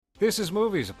This is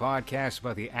Movies, a podcast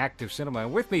about the act of cinema.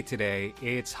 And with me today,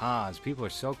 it's Hans. People are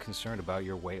so concerned about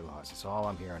your weight loss. It's all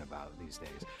I'm hearing about these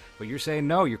days. But you're saying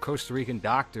no, your Costa Rican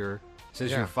doctor says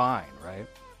you're fine, right?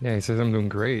 Yeah, he says I'm doing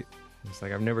great. It's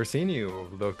like, I've never seen you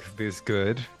look this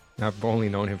good. I've only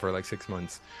known him for like 6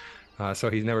 months.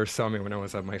 So he never saw me when I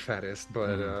was at my fattest.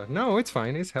 But no, it's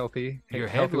fine. It's healthy. Your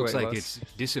head Healthy looks weight like loss.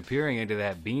 it's disappearing into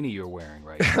that beanie you're wearing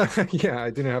right now. Yeah, I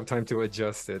didn't have time to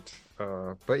adjust it.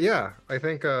 But yeah, I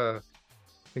think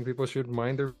people should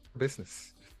mind their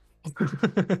business.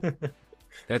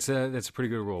 That's a pretty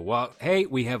good rule. Well, hey,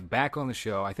 we have back on the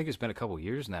show, I think it's been a couple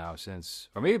years now since,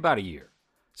 or maybe about a year,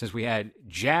 since we had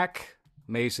Jack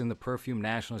Mason, the Perfume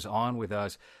Nationalist, on with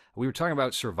us. We were talking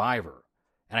about Survivor.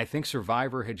 And I think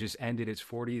Survivor had just ended its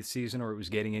 40th season, or it was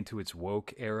getting into its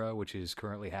woke era, which is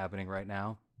currently happening right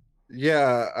now.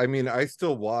 Yeah, I mean, I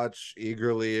still watch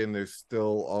eagerly, and there's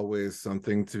still always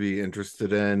something to be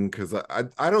interested in because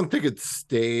I don't think it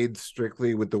stayed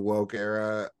strictly with the woke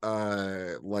era,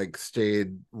 like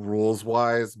stayed rules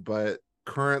wise, but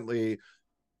currently,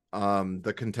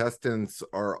 the contestants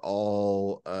are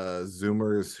all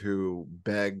Zoomers who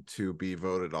beg to be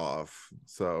voted off.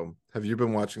 So, have you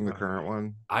been watching the current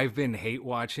one? I've been hate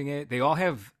watching it. They all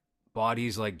have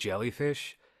bodies like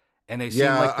jellyfish. And they seem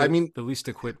Yeah, like I mean, the least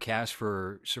equipped cast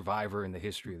for Survivor in the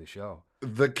history of the show.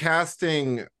 the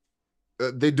casting,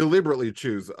 they deliberately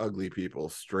choose ugly people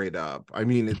straight up. I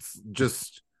mean, it's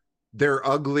just they're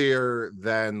uglier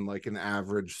than like an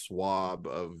average swab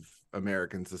of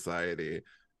American society.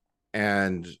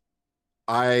 And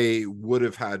I would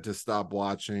have had to stop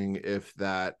watching if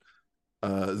that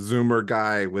Zoomer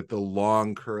guy with the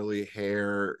long curly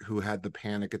hair who had the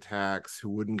panic attacks, who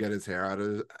wouldn't get his hair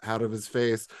out of his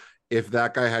face, if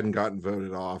that guy hadn't gotten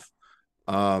voted off,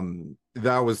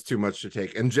 that was too much to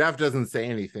take. And Jeff doesn't say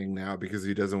anything now because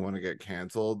he doesn't want to get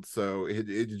canceled. So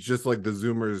it's just like the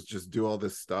Zoomers just do all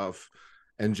this stuff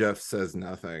and Jeff says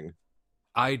nothing.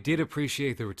 I did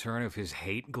appreciate the return of his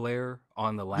hate glare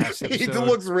on the last episode. He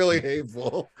looks really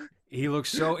hateful. He looks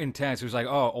so intense. It was like,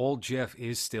 oh, old Jeff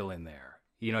is still in there.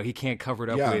 You know, he can't cover it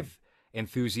up with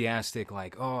enthusiastic,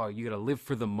 like, oh, you got to live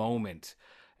for the moment.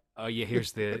 Yeah,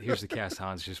 here's the cast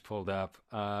Hans just pulled up.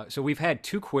 So we've had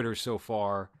 2 quitters so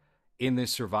far in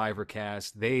this Survivor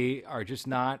cast. They are just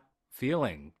not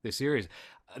feeling the series.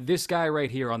 This guy right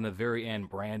here on the very end,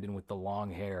 Brandon with the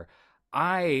long hair,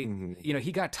 you know,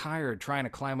 he got tired trying to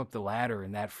climb up the ladder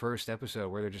in that first episode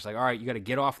where they're just like, all right, you got to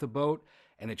get off the boat,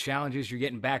 and the challenge is you're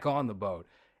getting back on the boat.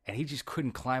 And he just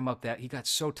couldn't climb up that. He got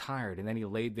so tired, and then he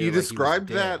laid there. He like described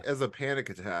he was that as a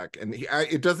panic attack, and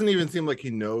it doesn't even seem like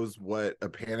he knows what a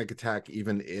panic attack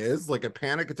even is. Like, a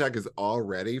panic attack is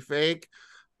already fake,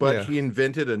 but he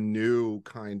invented a new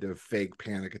kind of fake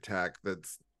panic attack that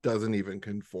doesn't even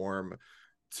conform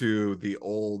to the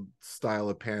old style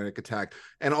of panic attack.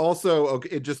 And also,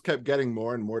 it just kept getting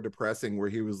more and more depressing, where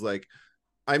he was like,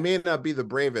 I may not be the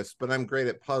bravest, but I'm great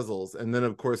at puzzles. And then,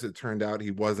 of course, it turned out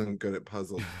he wasn't good at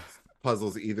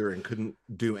puzzles either, and couldn't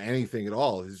do anything at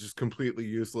all. He's just completely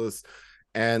useless.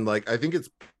 And like, I think it's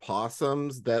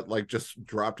possums that like just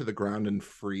drop to the ground and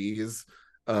freeze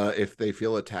if they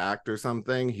feel attacked or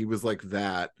something. He was like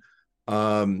that.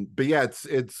 But yeah,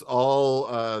 it's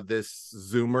all this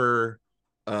Zoomer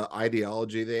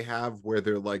ideology they have, where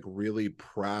they're like really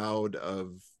proud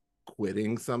of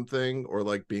quitting something or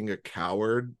like being a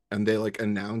coward, and they like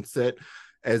announce it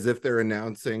as if they're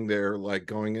announcing they're like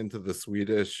going into the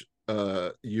Swedish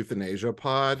euthanasia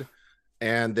pod,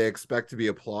 and they expect to be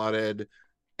applauded.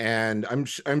 And I'm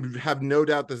have no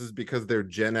doubt this is because their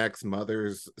Gen X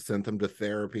mothers sent them to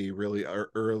therapy really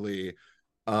early.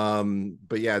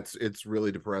 But yeah, it's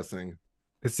really depressing.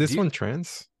 Is this one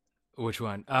trans? Which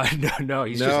one? No,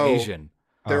 he's just Asian.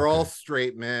 They're all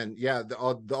straight men. Yeah,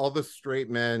 all the straight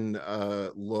men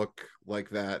look like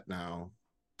that now,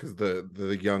 because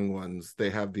the young ones,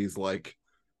 they have these like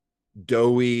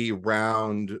doughy,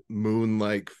 round,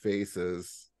 moon-like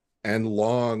faces and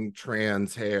long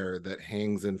trans hair that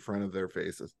hangs in front of their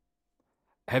faces.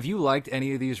 Have you liked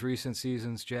any of these recent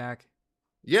seasons, Jack?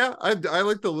 Yeah, I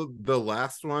like the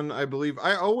last one, I believe.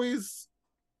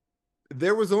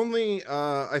 There was only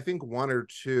I think 1 or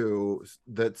 2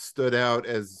 that stood out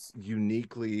as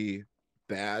uniquely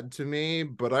bad to me,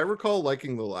 but I recall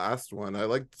liking the last one. I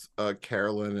liked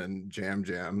Carolyn and Jam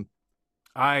Jam.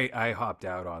 I hopped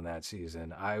out on that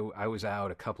season. I was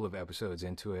out a couple of episodes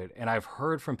into it, and I've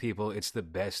heard from people it's the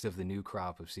best of the new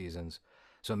crop of seasons.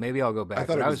 So maybe I'll go back. I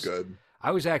thought it was good.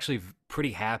 I was actually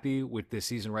pretty happy with this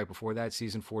season right before that,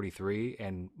 season 43,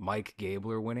 and Mike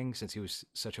Gabler winning since he was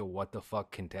such a what the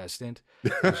fuck contestant.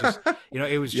 It was just,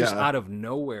 it was just Yeah. out of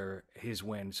nowhere his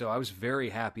win. So I was very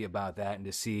happy about that, and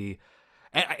to see,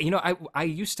 and I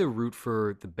used to root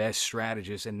for the best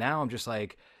strategist, and now I'm just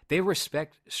like, they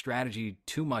respect strategy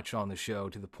too much on the show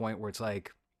to the point where it's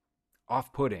like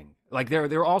off-putting. Like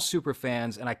they're all super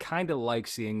fans, and I kind of like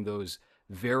seeing those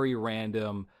very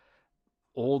random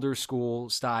older school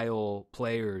style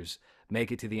players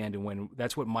make it to the end and win.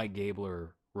 That's what Mike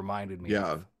Gabler reminded me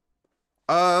Yeah.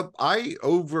 of. I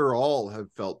overall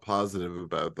have felt positive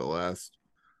about the last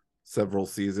several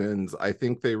seasons. I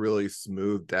think they really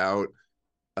smoothed out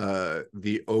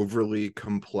the overly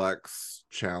complex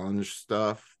challenge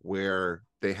stuff where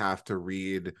they have to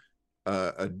read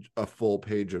a full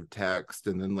page of text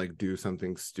and then like do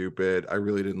something stupid. I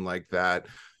really didn't like that.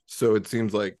 So it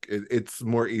seems like it's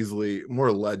more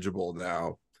legible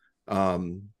now.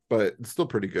 But it's still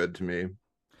pretty good to me.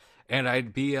 And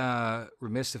I'd be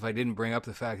remiss if I didn't bring up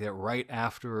the fact that right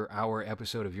after our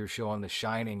episode of your show on The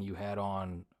Shining, you had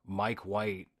on Mike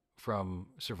White from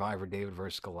Survivor David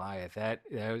versus Goliath. That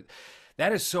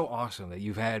is so awesome that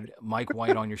you've had Mike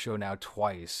White on your show now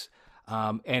twice.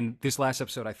 And this last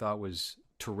episode I thought was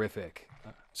terrific.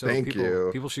 So Thank you.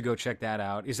 People should go check that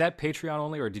out. Is that Patreon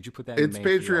only, or did you put that It's in the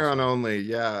main feed Patreon also? only.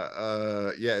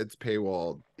 Yeah. Yeah, it's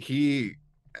paywalled. He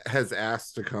has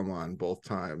asked to come on both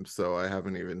times, so I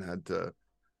haven't even had to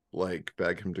like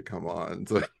beg him to come on.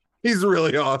 So he's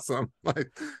really awesome. I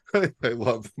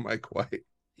love Mike White.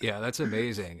 Yeah, that's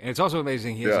amazing. And it's also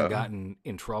amazing he hasn't Yeah. gotten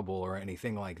in trouble or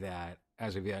anything like that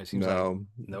as of yet. It seems like No.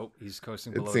 nope, he's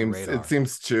coasting It below the seems radar.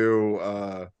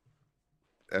 too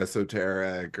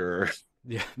esoteric, or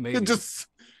Yeah, it maybe. just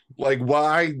like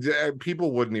why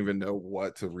people wouldn't even know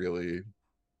what to really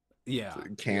Yeah,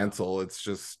 cancel. yeah. It's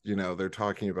just, they're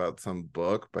talking about some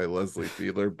book by Leslie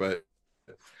Fiedler, but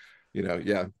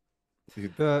yeah.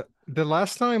 The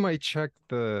last time I checked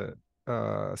the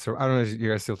so I don't know if you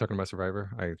guys still talking about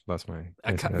Survivor. I lost my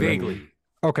Vaguely.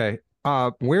 Okay.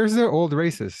 Where's the old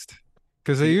racist?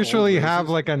 Because they The old usually have racist?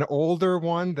 like an older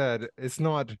one that is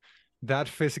not that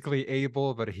physically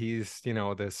able, but he's,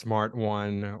 the smart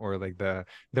one, or like the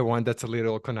one that's a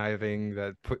little conniving,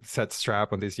 that sets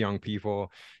trap on these young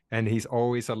people, and he's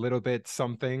always a little bit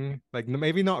something, like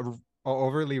maybe not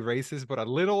overly racist, but a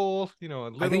little,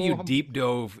 I think you deep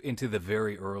dove into the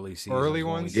very early early seasons when we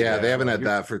ones. did Yeah, that they haven't show. had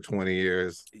that for 20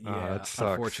 years. Yeah, That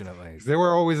sucks. unfortunately. They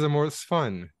were always the most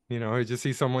fun. You just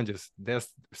see someone there's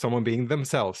someone being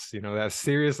themselves. That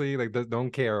seriously like don't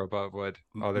care about what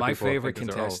other My people favorite think.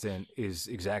 As they're all. contestant is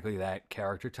exactly that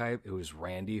character type. It was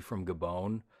Randy from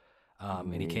Gabon.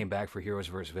 And he came back for Heroes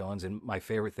versus Villains. And my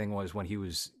favorite thing was when he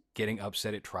was getting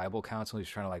upset at tribal council, he was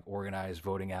trying to like organize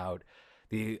voting out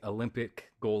the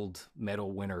Olympic gold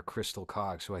medal winner, Crystal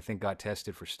Cox, who I think got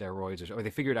tested for steroids, or they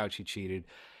figured out she cheated.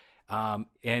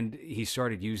 And he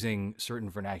started using certain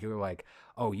vernacular like,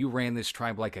 "Oh, you ran this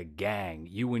tribe like a gang,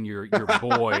 you and your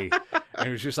boy," and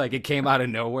it was just like it came out of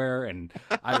nowhere. And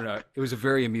I don't know, it was a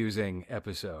very amusing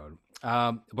episode.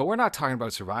 But we're not talking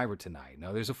about Survivor tonight.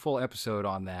 No, there's a full episode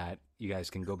on that. You guys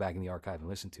can go back in the archive and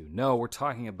listen to. No, we're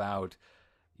talking about,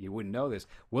 you wouldn't know this,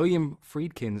 William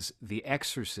Friedkin's The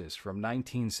Exorcist from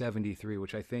 1973,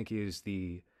 which I think is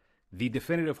the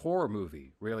definitive horror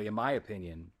movie, really, in my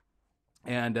opinion.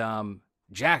 And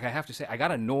Jack, I have to say, I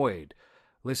got annoyed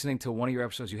listening to one of your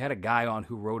episodes. You had a guy on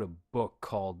who wrote a book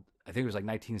called, I think it was like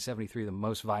 1973, The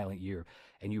Most Violent Year.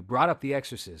 And you brought up The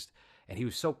Exorcist, and he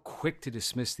was so quick to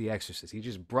dismiss The Exorcist. He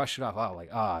just brushed it off. Oh, like,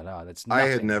 oh, no, that's nothing. I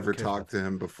had never talked to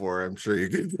him before. I'm sure you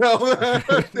can tell.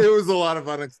 There was a lot of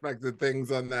unexpected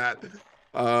things on that.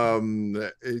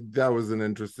 That was an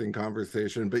interesting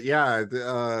conversation. But yeah,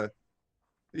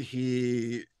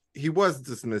 he was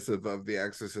dismissive of The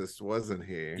Exorcist, wasn't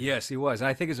he? Yes, he was. And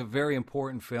I think it's a very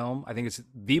important film. I think it's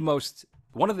the most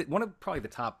one of probably the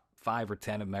top 5 or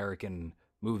 10 American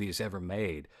movies ever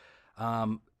made.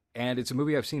 And it's a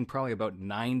movie I've seen probably about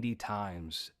 90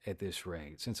 times at this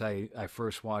rate since I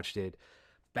first watched it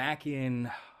back in,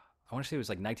 I want to say it was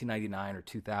like 1999 or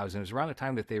 2000. It was around the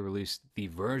time that they released the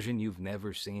version you've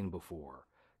never seen before,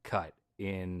 cut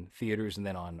in theaters and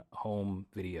then on home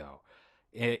video,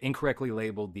 incorrectly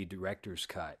labeled the director's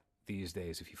cut these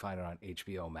days if you find it on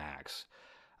HBO Max.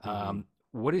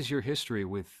 What is your history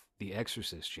with The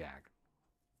Exorcist, Jack?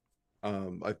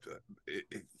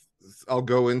 I'll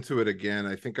go into it again.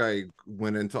 I think I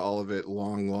went into all of it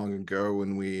long ago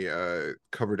when we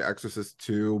covered Exorcist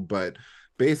 2, but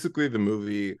basically the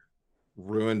movie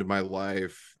ruined my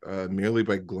life merely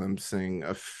by glimpsing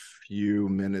a few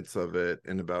minutes of it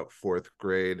in about fourth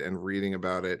grade and reading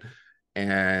about it,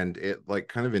 and it like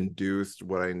kind of induced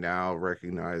what I now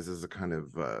recognize as a kind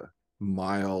of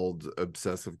mild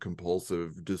obsessive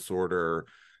compulsive disorder,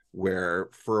 where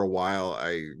for a while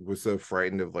I was so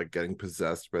frightened of like getting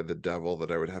possessed by the devil that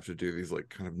I would have to do these like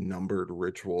kind of numbered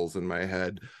rituals in my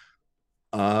head.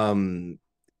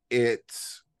 It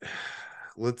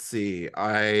let's see,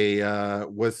 I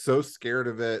was so scared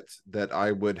of it that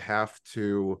I would have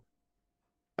to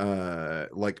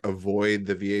like avoid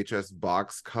the VHS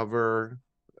box cover,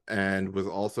 and was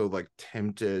also like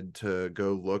tempted to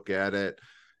go look at it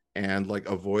and like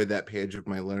avoid that page of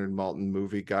my Leonard Maltin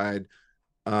movie guide.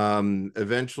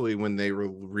 Eventually when they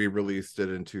re-released it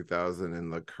in 2000 in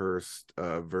the cursed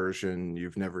version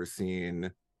you've never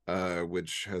seen,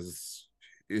 which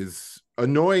is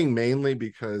annoying mainly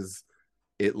because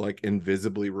it like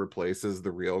invisibly replaces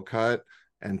the real cut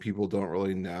and people don't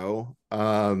really know.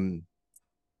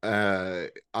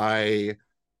 I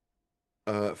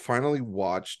finally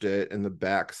watched it in the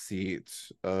back seat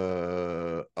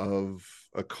of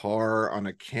a car on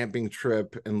a camping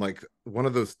trip, and like one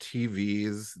of those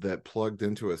TVs that plugged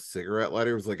into a cigarette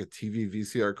lighter. It was like a TV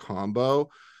VCR combo,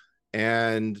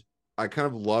 and I kind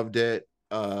of loved it.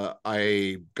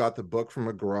 I got the book from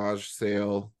a garage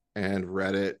sale and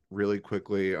read it really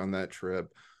quickly on that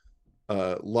trip.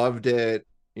 Loved it.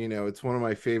 You know, it's one of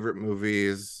my favorite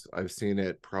movies. I've seen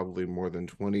it probably more than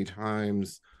 20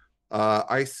 times.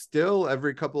 I still,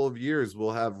 every couple of years,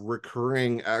 will have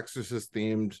recurring Exorcist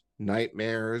themed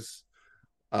nightmares.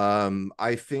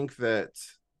 I think that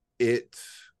it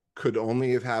could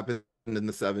only have happened in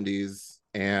the 70s,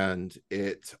 and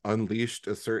it unleashed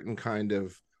a certain kind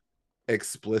of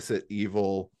explicit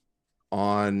evil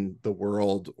on the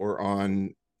world or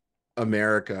on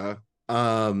America.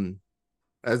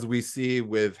 As we see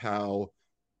with how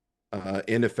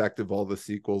ineffective all the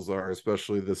sequels are,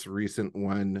 especially this recent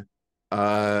one,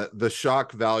 the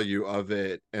shock value of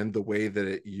it and the way that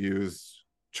it used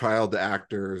child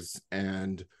actors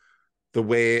and the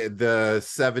way the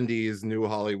 70s New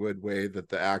Hollywood way that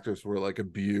the actors were like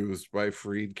abused by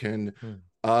Friedkin,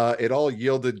 it all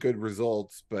yielded good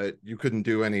results, but you couldn't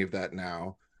do any of that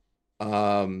now.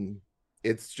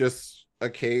 It's just a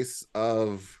case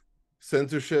of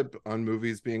censorship on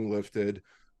movies being lifted,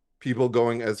 people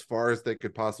going as far as they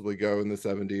could possibly go in the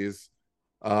 70s.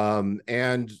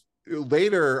 And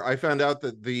later I found out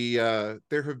that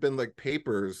there have been like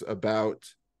papers about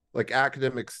like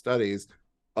academic studies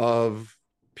of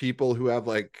people who have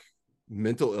like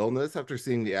mental illness after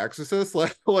seeing The Exorcist,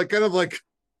 like kind of like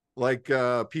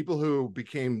people who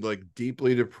became like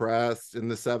deeply depressed in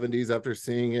the 70s after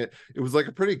seeing it. It was like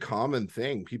a pretty common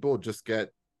thing. People just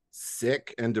get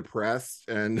sick and depressed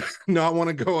and not want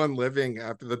to go on living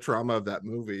after the trauma of that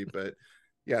movie. But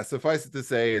yeah, suffice it to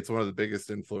say, it's one of the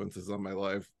biggest influences on my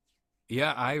life.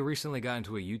 Yeah, I recently got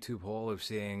into a YouTube hole of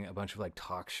seeing a bunch of like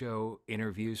talk show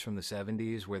interviews from the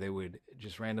 70s where they would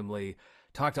just randomly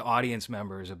talk to audience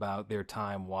members about their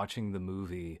time watching the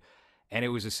movie. And it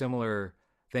was a similar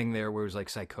thing there where it was like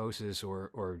psychosis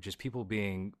or just people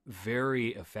being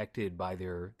very affected by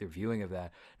their viewing of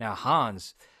that. Now,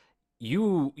 Hans,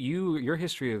 your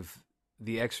history of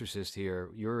The Exorcist here,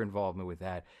 your involvement with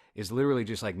that is literally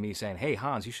just like me saying, "Hey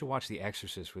Hans, you should watch The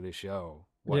Exorcist for this show."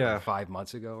 What, like Yeah, 5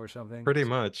 months ago or something? pretty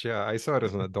much. Yeah, I saw it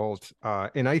as an adult.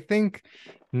 And I think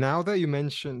now that you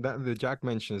mentioned that, the Jack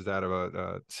mentions that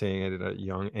about seeing it at a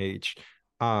young age,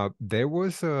 there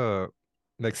was a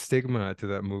like stigma to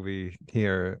that movie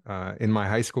here in my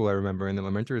high school. I remember in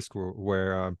elementary school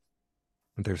where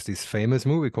there's this famous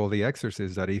movie called The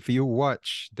Exorcist that if you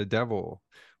watch, the devil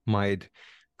might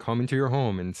come into your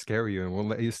home and scare you and won't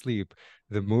let you sleep.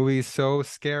 The movie is so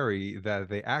scary that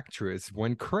the actress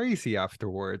went crazy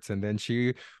afterwards, and then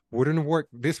she wouldn't work.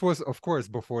 This was, of course,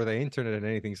 before the internet and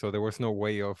anything, so there was no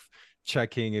way of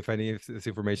checking if any of this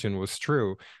information was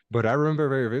true. But I remember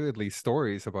very vividly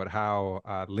stories about how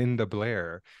Linda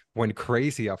Blair went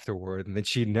crazy afterward, and then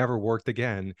she never worked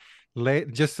again,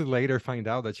 just to later find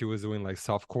out that she was doing like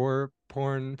softcore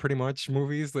porn, pretty much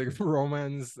movies like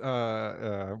romance,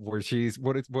 where she's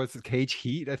what's it, Cage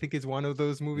Heat, I think is one of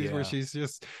those movies where Yeah. she's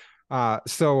just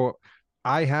so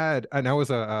I had, and I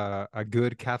was a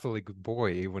good Catholic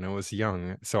boy when I was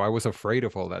young, so I was afraid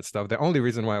of all that stuff. The only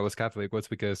reason why I was Catholic was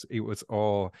because it was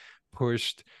all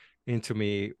pushed into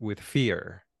me with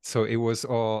fear. So it was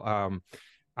all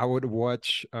I would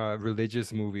watch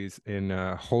religious movies in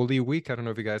Holy Week. I don't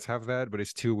know if you guys have that, but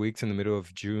it's 2 weeks in the middle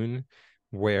of June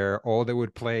where all they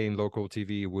would play in local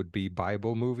TV would be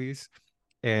Bible movies.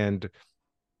 And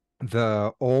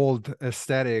the old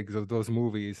aesthetics of those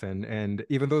movies, and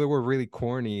even though they were really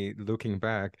corny looking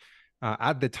back,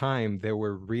 at the time they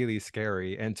were really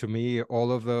scary. And to me,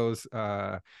 all of those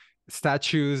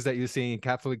statues that you see in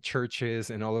Catholic churches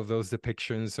and all of those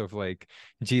depictions of like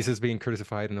Jesus being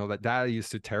crucified and all that, that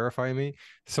used to terrify me.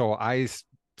 So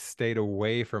stayed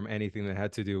away from anything that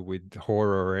had to do with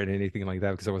horror and anything like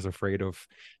that, because I was afraid of,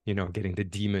 getting the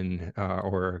demon,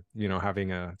 or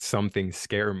having a something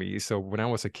scare me. So when I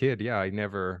was a kid, yeah,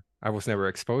 I was never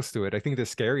exposed to it. I think the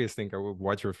scariest thing I would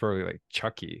watch was probably like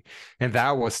Chucky, and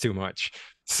that was too much.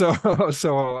 So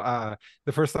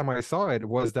the first time I saw it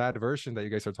was that version that you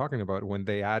guys are talking about, when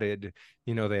they added,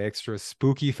 the extra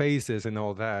spooky faces and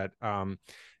all that,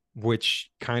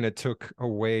 which kind of took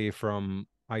away from,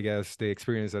 I guess, the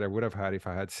experience that I would have had if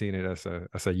I had seen it as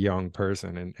a young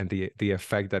person, and the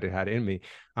effect that it had in me.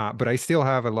 But I still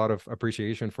have a lot of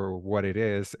appreciation for what it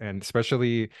is, and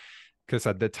especially because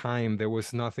at the time there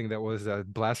was nothing that was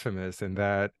blasphemous, and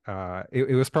that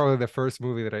it was probably the first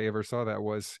movie that I ever saw that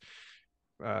was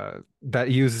that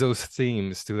used those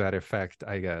themes to that effect,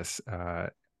 I guess.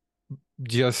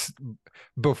 Just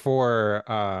before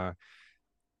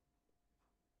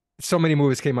so many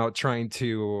movies came out trying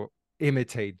to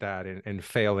imitate that, and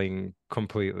failing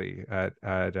completely at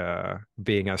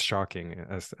being as shocking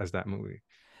as that movie.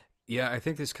 Yeah, I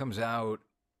think this comes out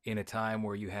in a time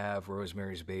where you have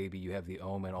Rosemary's Baby, you have The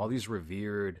Omen, all these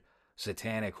revered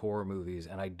satanic horror movies,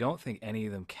 and I don't think any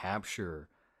of them capture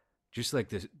just like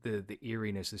the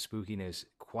eeriness, the spookiness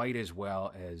quite as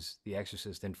well as The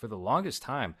Exorcist. And for the longest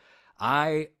time,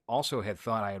 I also had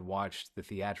thought I had watched the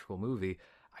theatrical movie.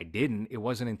 I didn't. It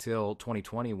wasn't until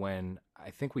 2020 when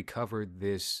I think we covered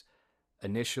this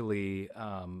initially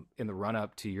in the run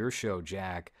up to your show,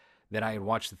 Jack, that I had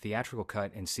watched the theatrical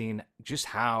cut and seen just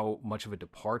how much of a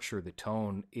departure the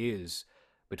tone is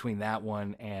between that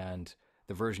one and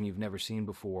the version you've never seen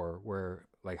before, where,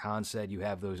 like Hans said, you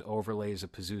have those overlays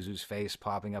of Pazuzu's face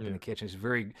popping up in the kitchen. It's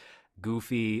very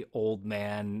goofy old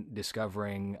man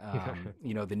discovering,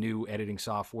 the new editing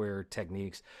software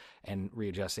techniques and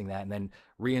readjusting that, and then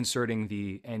reinserting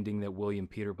the ending that William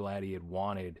Peter Blatty had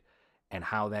wanted, and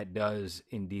how that does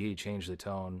indeed change the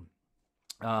tone.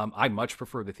 I much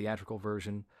prefer the theatrical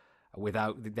version.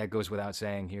 Without that goes without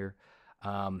saying here.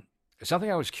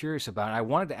 Something I was curious about, and I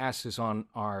wanted to ask this on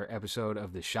our episode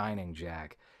of The Shining,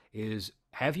 Jack, is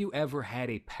have you ever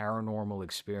had a paranormal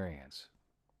experience?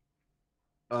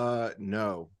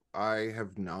 No, I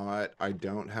have not. I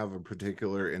don't have a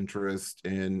particular interest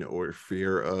in or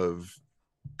fear of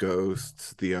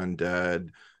ghosts, the undead,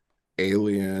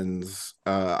 aliens.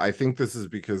 I think this is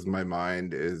because my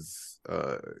mind is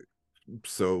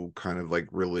so kind of like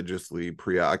religiously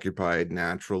preoccupied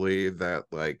naturally, that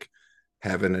like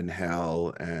heaven and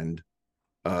hell and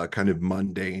kind of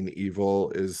mundane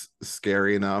evil is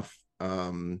scary enough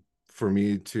for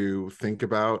me to think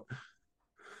about.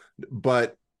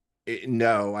 But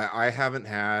no, I haven't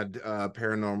had a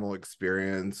paranormal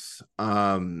experience.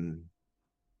 I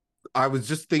was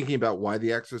just thinking about why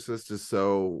The Exorcist is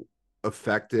so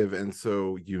effective and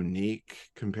so unique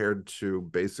compared to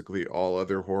basically all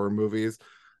other horror movies.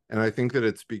 And I think that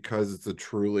it's because it's a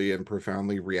truly and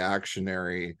profoundly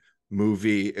reactionary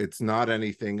movie. It's not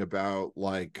anything about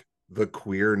like the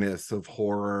queerness of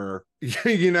horror.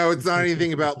 It's not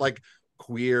anything about like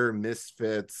queer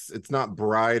misfits. It's not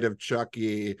Bride of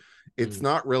Chucky. It's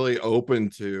not really open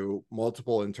to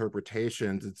multiple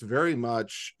interpretations. It's very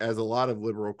much, as a lot of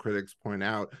liberal critics point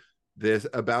out, this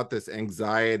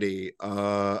anxiety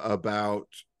about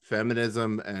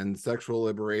feminism and sexual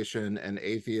liberation and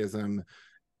atheism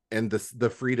and the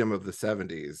freedom of the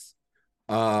 70s.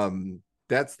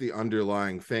 That's the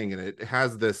underlying thing, and it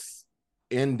has this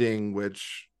ending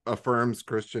which affirms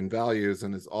Christian values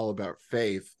and is all about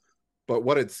faith. But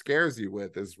what it scares you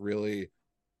with is really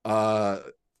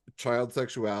child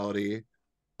sexuality.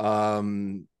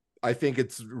 I think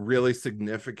it's really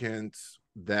significant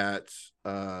that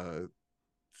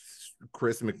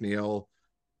Chris McNeil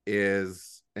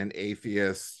is an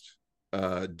atheist,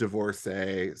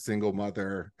 divorcee, single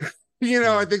mother.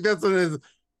 I think that's what it is.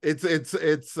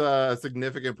 It's a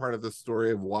significant part of the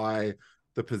story of why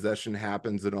the possession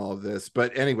happens and all of this.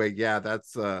 But anyway, yeah,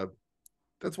 that's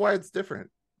why it's different.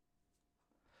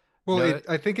 Well, No,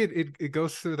 I think it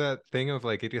goes through that thing of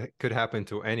like it could happen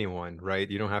to anyone, right?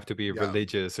 You don't have to be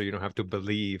religious, or you don't have to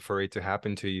believe for it to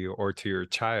happen to you or to your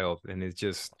child. And it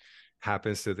just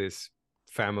happens to this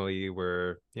family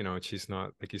where, she's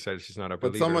not, like you said, she's not a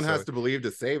But believer. someone So has to believe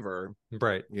to save her.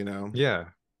 right. Yeah. Yeah.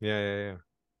 Yeah. Yeah. Yeah.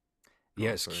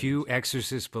 Yes, Also, cue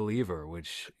Exorcist believer,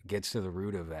 which gets to the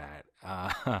root of that.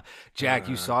 Jack,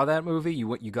 you saw that movie?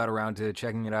 You got around to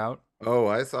checking it out? Oh,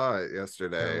 I saw it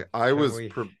yesterday. I can was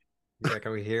we Yeah,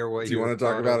 can we hear what Do you you want to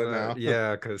talk thought of about it that? now?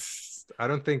 Yeah, because I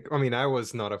don't think, I mean, I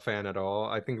was not a fan at all.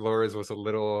 I think Laura's was a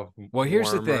little Well,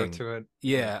 here's the warmer thing. to it.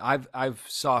 Yeah, I've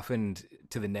softened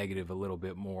to the negative a little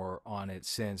bit more on it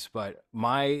since, but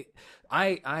I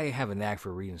have a knack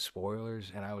for reading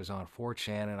spoilers, and I was on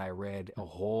 4chan and I read a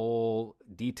whole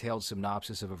detailed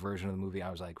synopsis of a version of the movie. I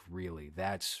was like, really?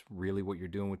 That's really what you're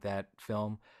doing with that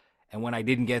film? And when I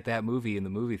didn't get that movie in the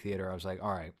movie theater, I was like,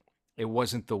 all right, it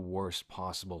wasn't the worst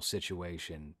possible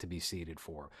situation to be seated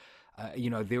for.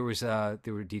 There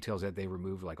were details that they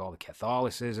removed, like all the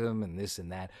Catholicism and this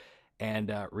and that,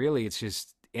 and really, it's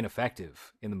just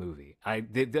ineffective in the movie.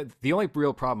 The only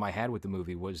real problem I had with the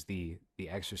movie was the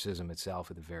exorcism itself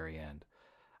at the very end.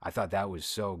 I thought that was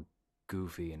so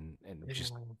goofy and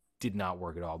just Yeah. did not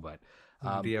work at all. But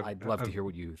The I'd love to hear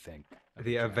what you think of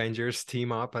the it, Jack. Avengers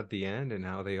team up at the end and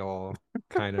how they all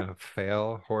kind of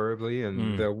fail horribly.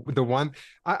 And Mm. the one,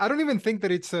 I don't even think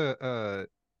that it's a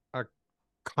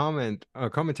a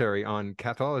commentary on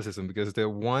Catholicism, because the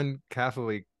one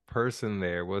Catholic person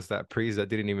there was that priest that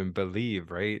didn't even believe,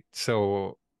 right?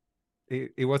 So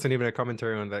it wasn't even a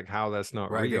commentary on like how that's not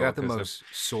Right, they real, got the because the most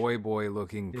soy boy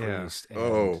looking yeah, priest and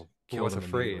Oh, who killed was him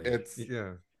afraid. immediately. it's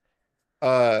Yeah.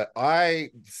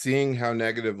 I seeing how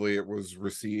negatively it was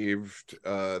received,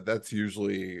 that's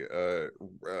usually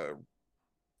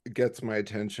gets my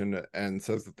attention and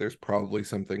says that there's probably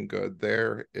something good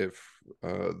there. If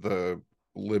the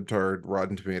libtard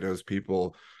Rotten Tomatoes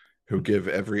people who give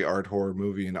every art horror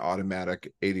movie an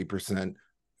automatic 80%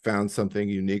 found something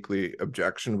uniquely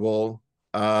objectionable,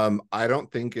 I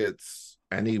don't think it's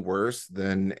any worse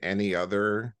than any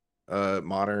other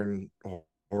modern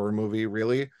horror movie,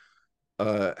 really.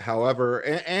 However,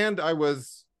 and I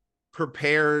was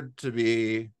prepared to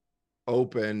be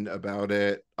open about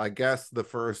it. I guess the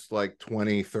first like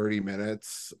 20-30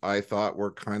 minutes I thought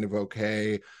were kind of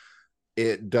okay.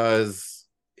 It does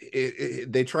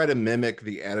they try to mimic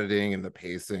the editing and the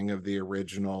pacing of the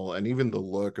original and even the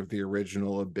look of the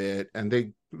original a bit, and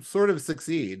they sort of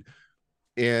succeed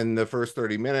in the first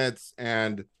 30 minutes.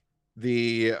 And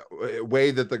the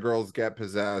way that the girls get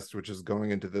possessed, which is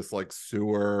going into this like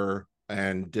sewer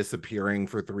and disappearing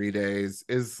for 3 days,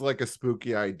 is like a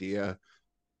spooky idea.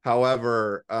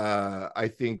 However, I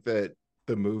think that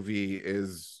the movie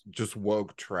is just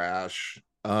woke trash.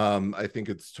 I think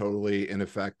it's totally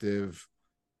ineffective.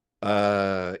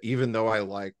 Even though I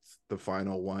liked the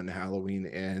final one, Halloween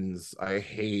Ends, I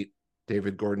hate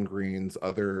David Gordon Green's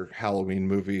other Halloween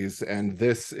movies, and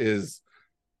this is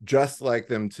just like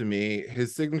them to me.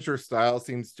 His signature style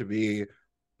seems to be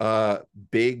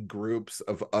big groups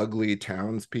of ugly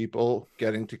townspeople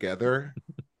getting together.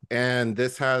 And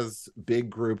this has big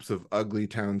groups of ugly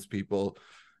townspeople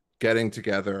getting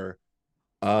together.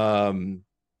 Um,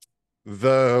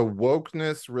 the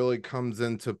wokeness really comes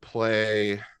into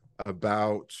play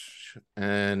about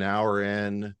an hour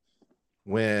in,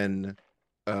 when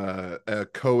a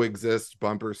coexist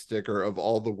bumper sticker of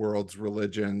all the world's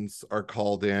religions are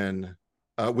called in,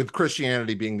 with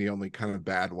Christianity being the only kind of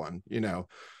bad one. You know,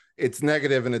 it's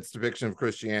negative in its depiction of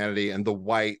Christianity, and the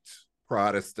white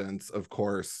Protestants, of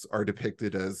course, are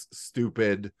depicted as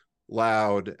stupid,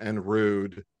 loud, and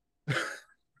rude.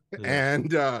 Yeah.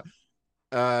 And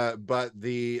but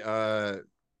the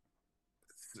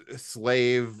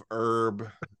slave herb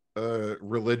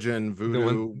religion voodoo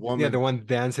The woman, one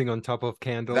dancing on top of that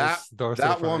candles, doors to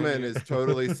the fire. woman Yeah. is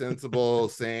totally sensible,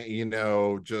 saying,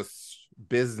 just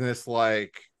business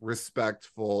like,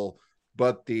 respectful.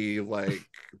 But the like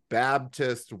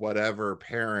Baptist whatever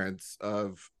parents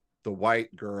of the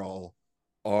white girl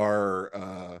are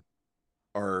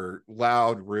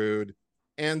loud, rude,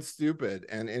 and stupid,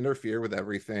 and interfere with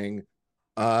everything.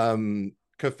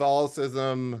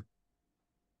 Catholicism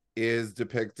is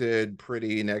depicted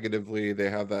pretty negatively. They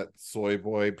have that soy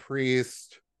boy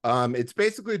priest. It's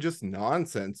basically just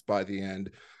nonsense by the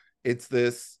end. It's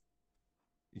this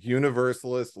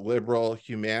universalist, liberal,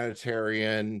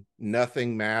 humanitarian,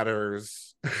 nothing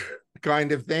matters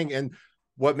kind of thing. And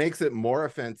what makes it more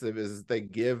offensive is they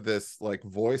give this like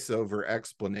voiceover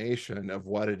explanation of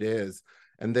what it is.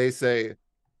 And they say,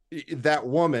 that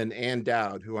woman Ann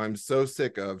Dowd, who I'm so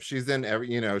sick of, she's in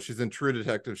she's in True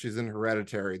Detective, she's in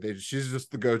Hereditary. She's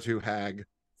just the go-to hag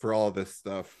for all this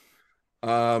stuff.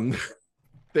 um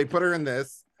they put her in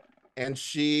this, and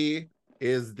she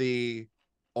is the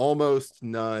almost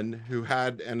nun who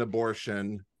had an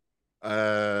abortion,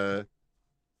 uh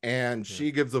and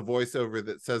she gives a voiceover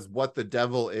that says what the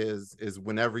devil is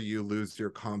whenever you lose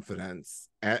your confidence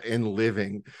in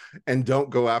living and don't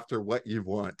go after what you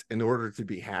want in order to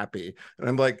be happy. And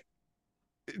I'm like,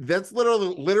 that's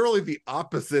literally the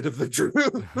opposite of the truth.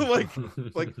 like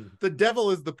the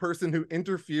devil is the person who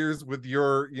interferes with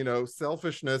your, you know,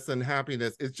 selfishness and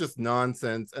happiness. It's just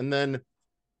nonsense. And then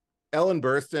Ellen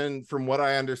Burstyn, from what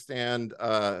I understand,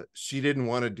 she didn't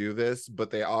want to do this,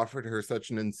 but they offered her such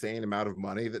an insane amount of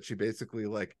money that she basically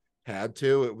like had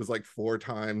to. It was like 4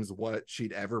 times what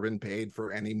she'd ever been paid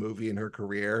for any movie in her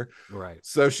career. Right.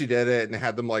 So she did it and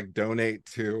had them like donate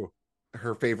to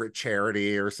her favorite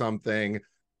charity or something.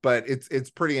 But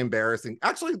it's pretty embarrassing.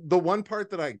 Actually, the one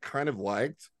part that I kind of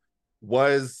liked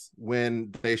was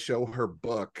when they show her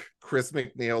book, Chris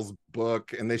McNeil's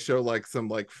book, and they show like some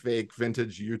like fake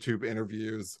vintage YouTube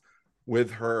interviews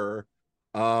with her.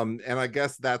 And I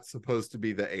guess that's supposed to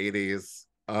be the 80s.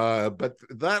 But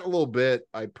that little bit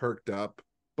I perked up,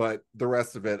 but the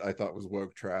rest of it I thought was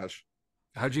woke trash.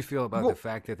 How'd you feel about the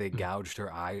fact that they gouged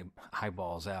her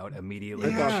eyeballs out immediately?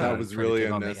 I thought that was really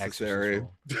unnecessary.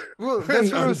 Well,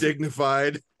 that's what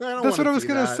undignified. That's what I was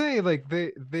gonna say. Like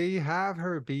they have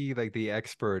her be like the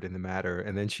expert in the matter,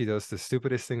 and then she does the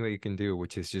stupidest thing that you can do,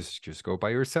 which is just go by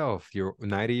yourself. You're a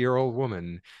 90-year-old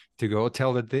woman to go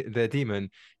tell the demon,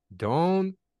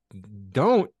 don't,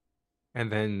 and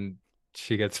then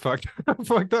she gets fucked up.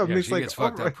 Yeah, she gets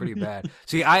fucked up pretty bad.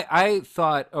 See, I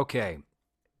thought, okay,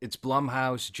 it's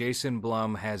Blumhouse. Jason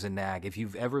Blum has a knack. If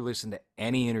you've ever listened to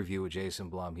any interview with Jason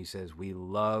Blum, he says, we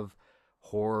love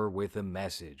horror with a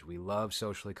message. We love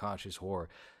socially conscious horror.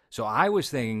 So I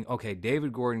was thinking, okay,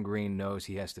 David Gordon Green knows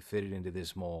he has to fit it into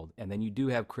this mold. And then you do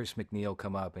have Chris McNeil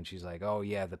come up and she's like, oh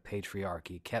yeah, the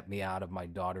patriarchy kept me out of my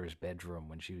daughter's bedroom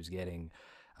when she was getting,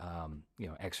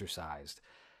 exercised.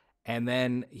 And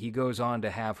then he goes on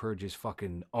to have her just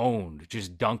fucking owned,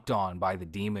 just dunked on by the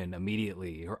demon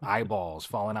immediately, her eyeballs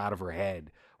falling out of her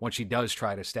head when she does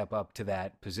try to step up to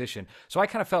that position. So I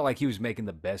kind of felt like he was making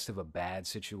the best of a bad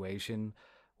situation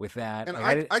with that. And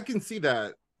like, I can see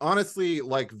that. Honestly,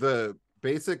 like the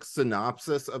basic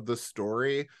synopsis of the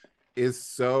story is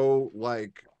so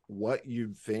like what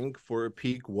you'd think for a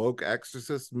peak woke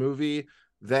Exorcist movie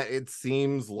that it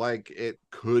seems like it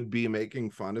could be making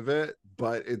fun of it,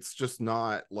 but it's just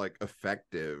not like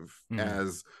effective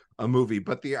as a movie.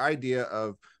 But the idea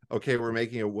of, okay, we're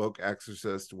making a woke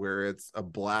Exorcist where it's a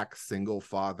black single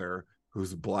father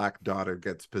whose black daughter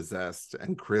gets possessed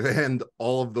and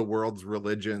all of the world's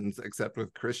religions, except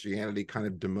with Christianity kind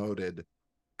of demoted,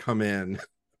 come in.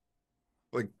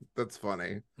 Like, that's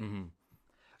funny. Mm-hmm.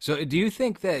 So do you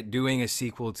think that doing a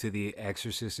sequel to The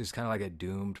Exorcist is kind of like a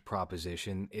doomed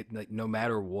proposition? It, like, no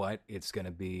matter what, it's going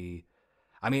to be...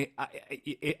 I mean,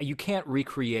 you can't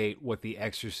recreate what The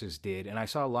Exorcist did. And I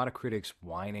saw a lot of critics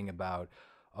whining about,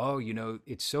 oh,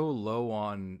 it's so low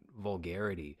on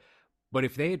vulgarity. But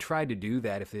if they had tried to do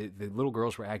that, if the little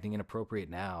girls were acting inappropriate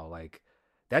now, like,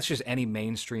 that's just any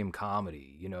mainstream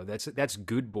comedy. That's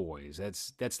Good Boys.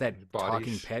 That's that Bodies.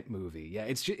 Talking Pet movie. Yeah,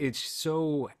 it's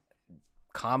so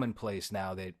commonplace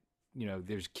now that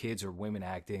there's kids or women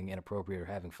acting inappropriate or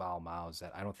having foul mouths,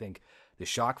 that I don't think the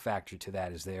shock factor to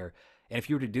that is there. And if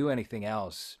you were to do anything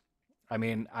else, I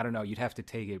mean, I don't know, you'd have to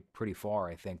take it pretty far,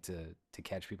 I think, to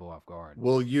catch people off guard.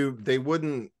 Well, it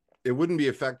wouldn't be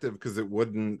effective because it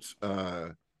wouldn't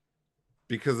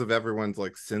because of everyone's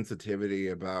like sensitivity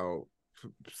about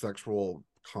sexual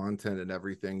content and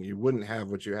everything. You wouldn't have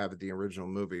what you have at the original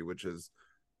movie, which is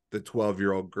the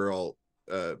 12-year-old girl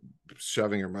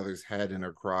shoving her mother's head in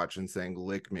her crotch and saying,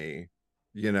 lick me.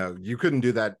 You couldn't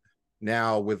do that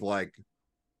now with like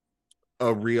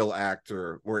a real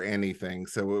actor or anything.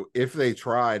 So if they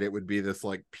tried, it would be this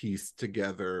like pieced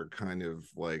together kind of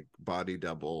like body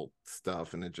double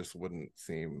stuff, and it just wouldn't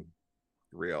seem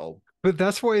real. But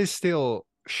that's why it's still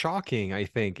shocking, I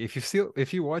think.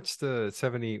 If you watch the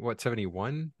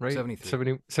 71, right?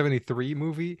 73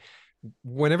 movie,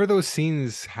 whenever those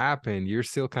scenes happen, you're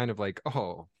still kind of like,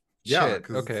 oh, yeah, shit,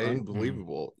 okay, it's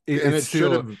unbelievable. And it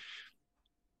should have.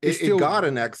 It got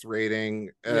an X rating.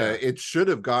 It should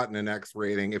have gotten an X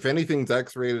rating. If anything's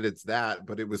X rated, it's that.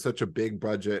 But it was such a big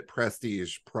budget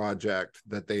prestige project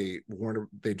that they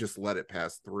just let it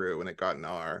pass through, and it got an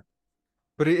R.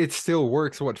 But it still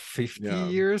works. What, 50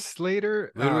 years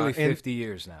later? Literally 50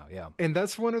 years now. Yeah. And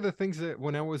that's one of the things that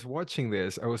when I was watching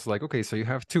this, I was like, okay, so you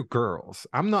have 2 girls.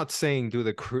 I'm not saying do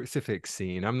the crucifix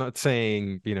scene. I'm not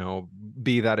saying,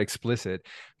 be that explicit.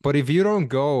 But if you don't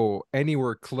go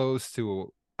anywhere close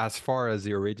to as far as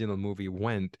the original movie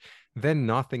went, then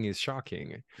nothing is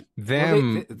shocking. Well,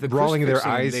 Them the rolling crucifix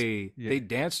their scene, eyes, they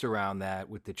danced around that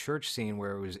with the church scene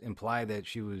where it was implied that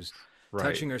she was right.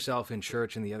 touching herself in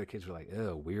church, and the other kids were like,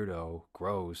 "Oh, weirdo,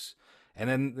 gross." And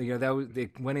then they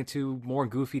went into more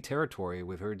goofy territory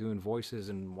with her doing voices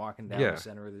and walking down the Yeah.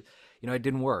 center of the. It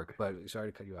didn't work. But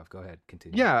sorry to cut you off. Go ahead,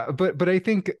 continue. Yeah, but I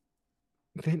think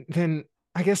then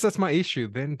I guess that's my issue.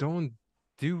 Then don't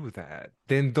do that.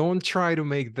 Then don't try to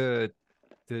make the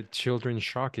children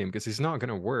shocking, because it's not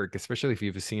gonna work, especially if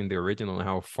you've seen the original and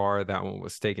how far that one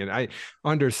was taken. I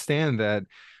understand that,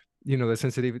 the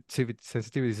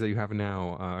sensitivities that you have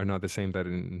now are not the same that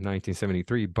in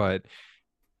 1973, but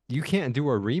you can't do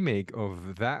a remake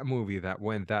of that movie that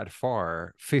went that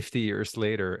far 50 years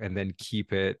later and then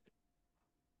keep it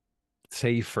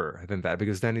safer than that,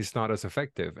 because then it's not as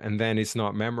effective, and then it's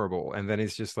not memorable, and then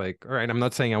it's just like, all right, I'm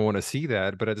not saying I want to see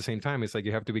that, but at the same time it's like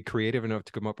you have to be creative enough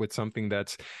to come up with something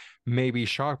that's maybe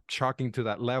shocking to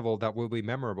that level that will be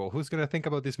memorable. Who's going to think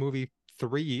about this movie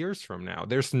 3 years from now?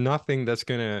 There's nothing that's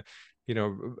going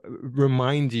to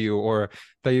remind you, or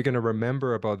that you're going to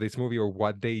remember about this movie or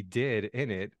what they did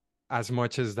in it, as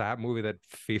much as that movie that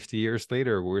 50 years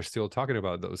later we're still talking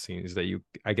about those scenes that you,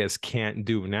 I guess, can't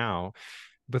do now.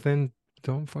 But then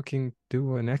don't fucking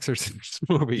do an Exorcist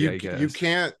movie, I You guess.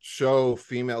 can't show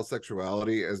female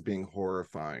sexuality as being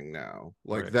horrifying now.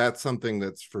 Like, Right. that's something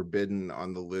that's forbidden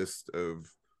on the list of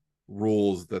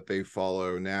rules that they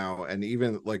follow now. And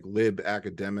even like lib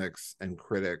academics and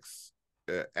critics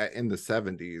in the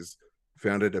 70s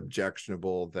found it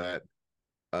objectionable that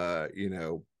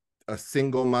a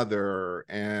single mother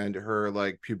and her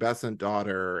like pubescent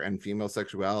daughter and female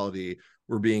sexuality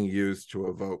were being used to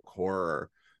evoke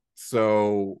horror.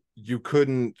 So you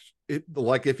couldn't,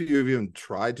 like, if you even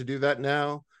tried to do that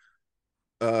now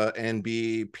and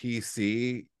be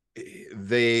PC,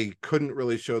 they couldn't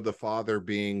really show the father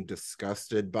being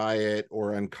disgusted by it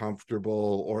or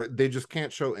uncomfortable, or they just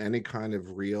can't show any kind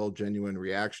of real genuine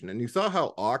reaction. And you saw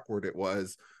how awkward it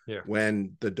was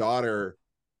when the daughter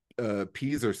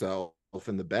pees herself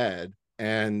in the bed,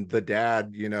 and the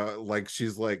dad, like,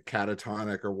 she's like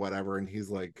catatonic or whatever, and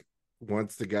he's like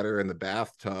wants to get her in the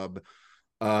bathtub,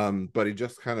 but he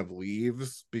just kind of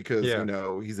leaves because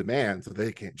he's a man, so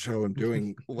they can't show him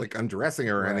doing like undressing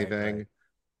or anything. Right.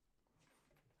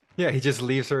 Yeah, he just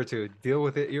leaves her to deal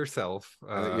with it yourself.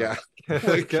 Yeah.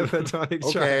 Like, get the tonic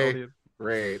okay, child.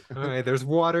 great. All right, there's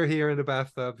water here in the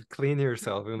bathtub. Clean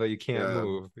yourself, even though you can't Yeah.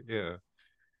 move. Yeah.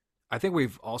 I think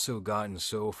we've also gotten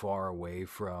so far away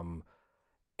from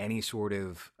any sort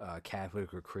of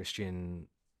Catholic or Christian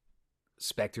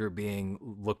specter being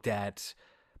looked at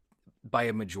by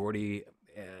a majority,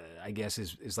 I guess,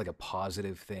 is like a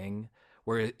positive thing.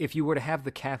 Where if you were to have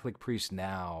the Catholic priest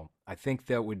now, I think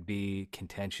that would be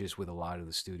contentious with a lot of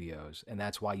the studios. And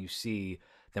that's why you see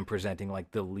them presenting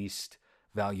like the least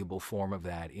valuable form of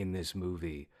that in this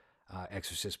movie,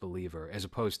 Exorcist Believer, as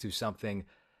opposed to something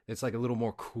that's like a little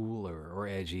more cooler or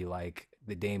edgy, like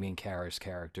the Damien Karras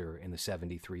character in the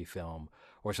 73 film,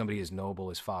 or somebody as noble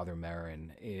as Father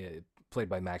Merrin, played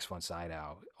by Max von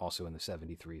Sydow, also in the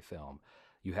 73 film.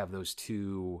 You have those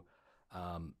two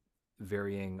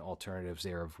varying alternatives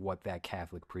there of what that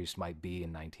Catholic priest might be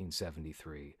in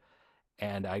 1973.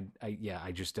 And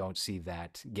I just don't see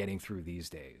that getting through these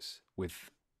days with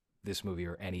this movie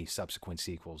or any subsequent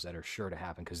sequels that are sure to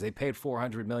happen, because they paid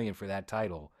 $400 million for that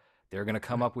title. They're going to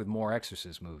come up with more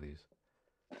Exorcist movies.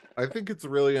 I think it's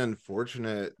really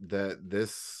unfortunate that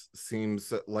this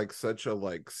seems like such a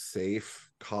like safe,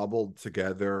 cobbled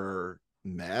together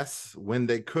mess when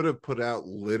they could have put out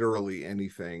literally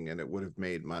anything and it would have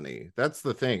made money. That's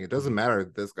the thing. It doesn't matter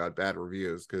that this got bad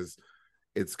reviews, because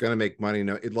it's going to make money.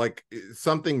 No,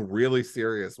 something really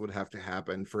serious would have to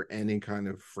happen for any kind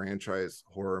of franchise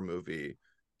horror movie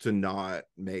to not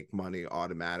make money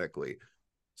automatically.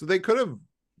 So they could have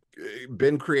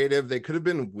been creative, they could have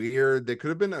been weird, they could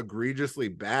have been egregiously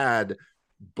bad,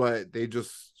 but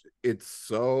it's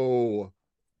so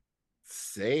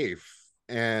safe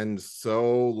and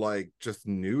so like just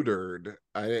neutered.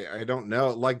 I don't know,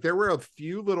 like there were a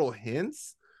few little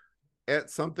hints at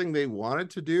something they wanted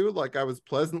to do. Like, I was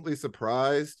pleasantly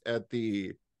surprised at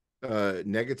the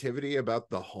negativity about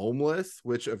the homeless,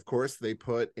 which of course they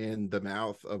put in the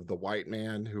mouth of the white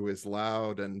man who is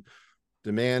loud and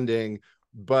demanding,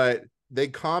 but they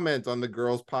comment on the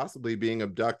girls possibly being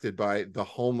abducted by the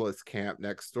homeless camp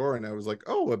next door. And I was like,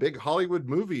 oh, a big Hollywood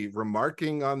movie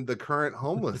remarking on the current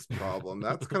homeless problem.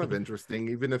 That's kind of interesting,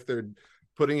 even if they're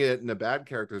putting it in a bad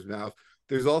character's mouth.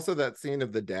 There's also that scene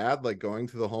of the dad like going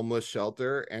to the homeless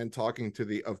shelter and talking to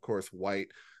the, of course, white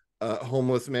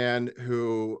homeless man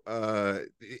who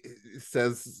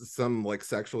says some like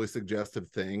sexually suggestive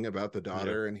thing about the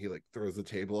daughter, and he like throws the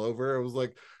table over. It was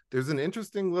like, there's an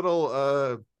interesting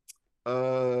little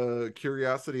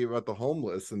curiosity about the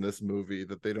homeless in this movie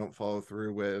that they don't follow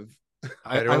through with.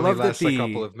 It only lasts a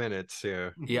couple of minutes.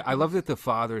 Yeah, I love that the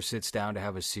father sits down to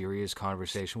have a serious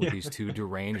conversation with these two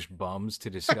deranged bums to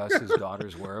discuss his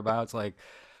daughter's whereabouts. Like,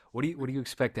 what do you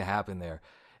expect to happen there?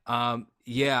 I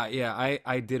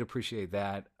did appreciate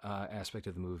that aspect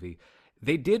of the movie.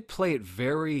 They did play it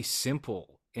very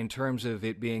simple in terms of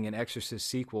it being an Exorcist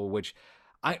sequel, which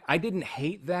I didn't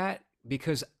hate that,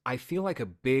 because I feel like a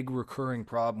big recurring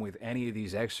problem with any of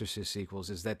these Exorcist sequels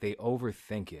is that they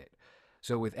overthink it.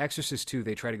 So with Exorcist 2,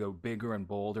 they try to go bigger and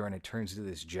bolder, and it turns into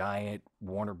this giant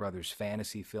Warner Brothers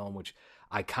fantasy film, which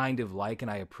I kind of like,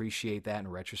 and I appreciate that in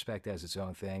retrospect as its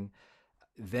own thing.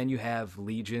 Then you have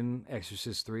Legion,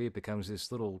 Exorcist 3. It becomes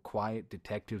this little quiet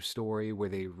detective story where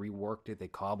they reworked it. They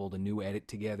cobbled a new edit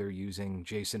together using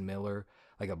Jason Miller,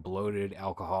 like a bloated,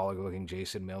 alcoholic-looking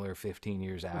Jason Miller 15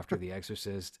 years after The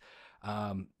Exorcist,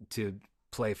 to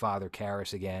play Father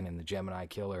Karras again in The Gemini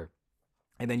Killer.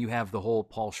 And then you have the whole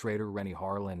Paul Schrader, Rennie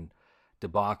Harlin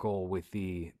debacle with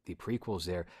the prequels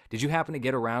there. Did you happen to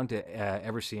get around to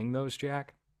ever seeing those,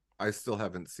 Jack? I still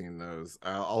haven't seen those.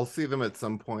 I'll see them at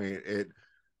some point. It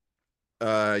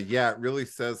really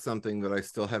says something that I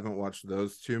still haven't watched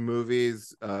those two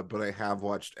movies, but I have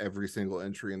watched every single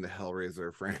entry in the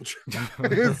Hellraiser franchise.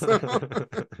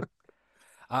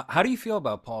 How do you feel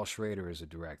about Paul Schrader as a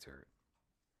director?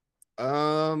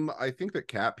 I think that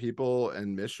Cat People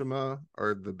and Mishima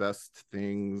are the best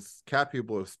things. Cat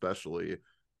People especially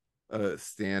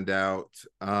stand out.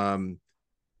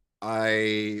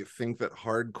 I think that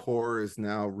hardcore is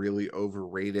now really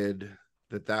overrated,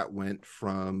 that went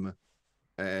from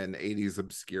an 80s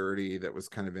obscurity that was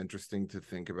kind of interesting to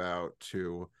think about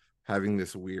to having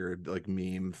this weird like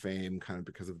meme fame kind of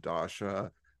because of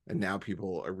Dasha, and now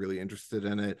people are really interested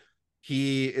in it.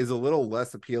 He is a little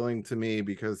less appealing to me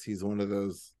because he's one of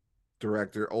those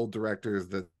old directors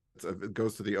that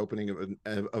goes to the opening of an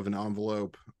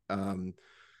envelope,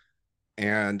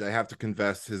 and I have to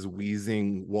confess, his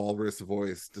wheezing walrus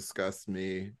voice disgusts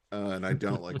me, and I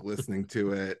don't like listening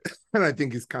to it. And I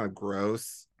think he's kind of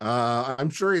gross. I'm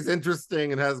sure he's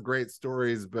interesting and has great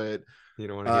stories, but you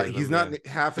don't want to hear he's not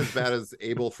half as bad as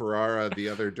Abel Ferrara, the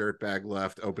other dirtbag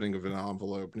left opening of an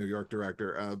envelope New York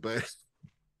director. But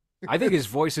I think his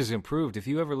voice has improved. If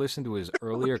you ever listen to his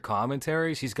earlier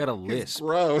commentaries, he's got a lisp. It's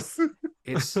gross.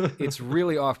 It's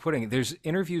really off-putting. There's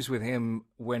interviews with him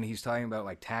when he's talking about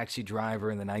like Taxi Driver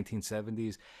in the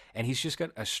 1970s, and he's just got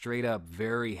a straight up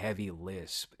very heavy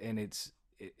lisp, and it's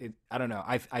I don't know.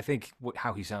 I think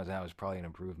how he sounds now is probably an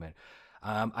improvement.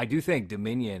 I do think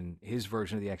Dominion, his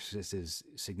version of The Exorcist, is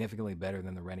significantly better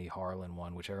than the Rennie Harlin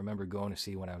one, which I remember going to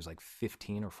see when I was like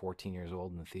 15 or 14 years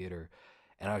old in the theater,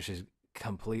 and I was just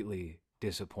completely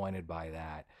disappointed by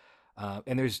that.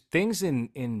 And there's things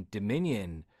in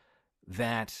Dominion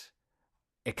that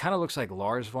it kind of looks like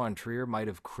Lars von Trier might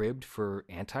have cribbed for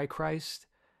Antichrist.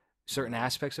 Certain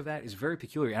aspects of that is very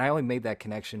peculiar, and I only made that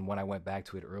connection when I went back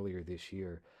to it earlier this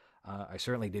year. I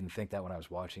certainly didn't think that when I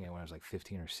was watching it when I was like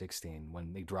 15 or 16,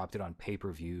 when they dropped it on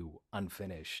pay-per-view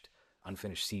unfinished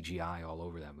CGI all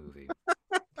over that movie.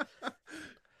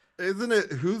 Isn't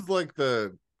it, who's like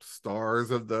the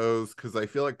stars of those? Because I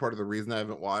feel like part of the reason I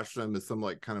haven't watched them is some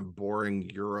like kind of boring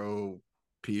Euro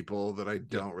people that I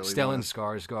don't really Stellan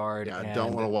Skarsgård. Yeah, I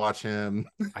don't want to watch him.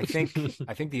 I think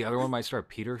the other one might start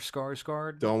Peter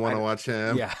Skarsgård. Don't want to watch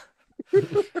him. Yeah.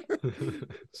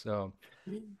 So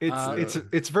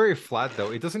it's very flat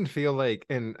though. It doesn't feel like,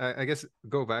 and I guess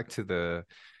go back to the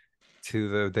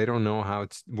they don't know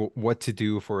what to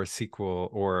do for a sequel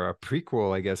or a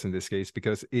prequel, I guess in this case,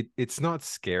 because it's not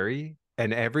scary.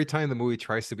 And every time the movie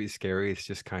tries to be scary, it's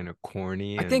just kind of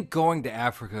corny. I think going to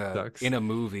Africa sucks. In a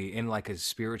movie in like a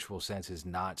spiritual sense is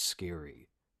not scary.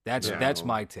 That's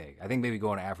my take. I think maybe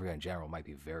going to Africa in general might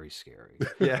be very scary.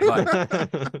 Yeah.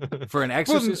 But for an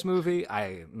Exorcist movie,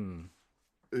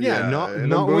 not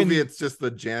in a movie. It's just the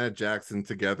Janet Jackson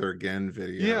Together Again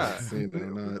video. Yeah,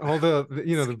 all the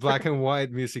the black and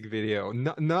white music video.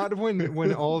 Not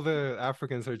when all the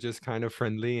Africans are just kind of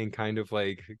friendly and kind of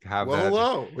like have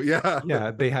hello,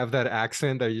 yeah, they have that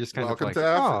accent that you just kind Welcome of like, to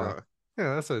Africa. Oh,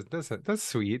 yeah, that's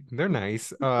sweet. They're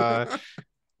nice.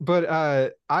 But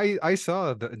I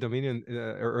saw the Dominion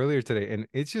earlier today, and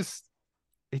it's just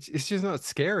not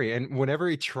scary. And whenever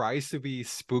it tries to be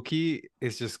spooky,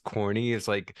 it's just corny. It's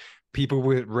like people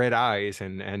with red eyes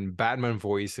and Batman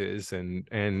voices and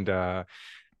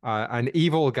an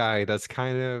evil guy that's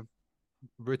kind of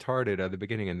retarded at the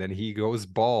beginning, and then he goes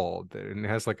bald and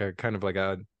has like a kind of like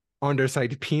a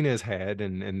underside penis head,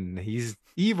 and he's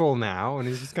evil now, and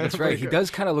he's just kind That's of right. like He does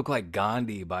kind of look like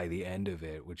Gandhi by the end of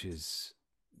it, which is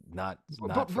not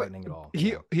but frightening at all.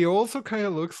 he Yeah. he also kind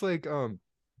of looks like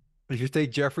if you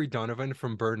take Jeffrey Donovan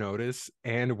from Burn Notice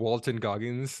and Walton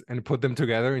Goggins and put them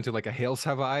together into like a Hills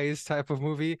Have Eyes type of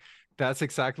movie, that's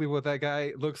exactly what that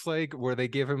guy looks like, where they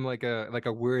give him like a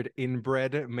weird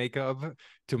inbred makeup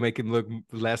to make him look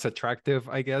less attractive,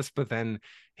 I guess. But then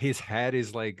his head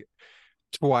is like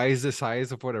twice the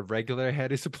size of what a regular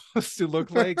head is supposed to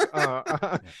look like.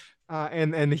 Yeah.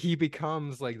 And he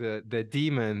becomes like the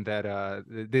demon that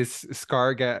this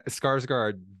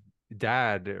Skarsgård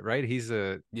dad, right? He's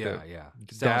the Yeah.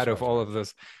 Stellan dad of all Skarsgård. of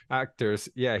those actors.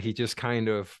 Yeah, he just kind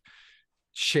of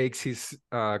shakes his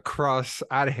cross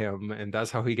at him, and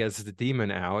that's how he gets the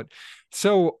demon out.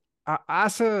 So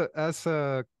as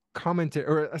a commentary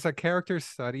or as a character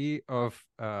study of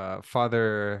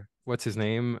Father, what's his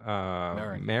name,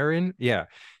 Marin. Marin, yeah,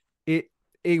 it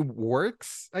it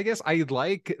works, I guess. I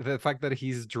like the fact that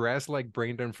he's dressed like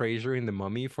Brendan Fraser in The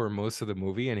Mummy for most of the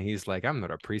movie, and he's like, I'm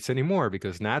not a priest anymore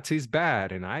because Nazis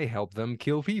bad and I help them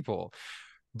kill people.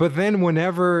 But then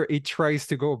whenever it tries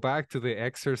to go back to the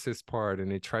Exorcist part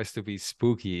and it tries to be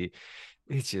spooky,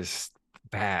 it's just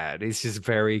bad. It's just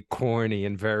very corny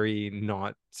and very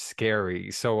not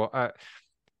scary. So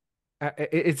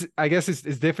it's, I guess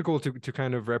it's difficult to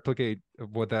kind of replicate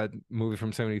what that movie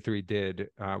from 73 did,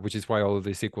 which is why all of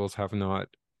the sequels have not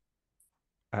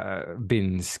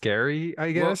been scary, I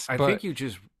Well, guess. I But think you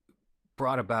just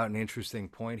brought about an interesting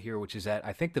point here, which is that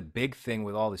I think the big thing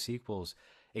with all the sequels,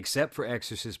 except for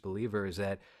Exorcist Believer, is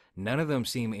that none of them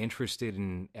seem interested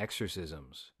in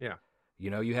exorcisms. yeah, You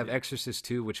know, you have Exorcist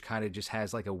 2, which kind of just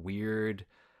has like a weird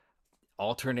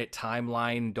alternate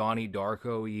timeline Donnie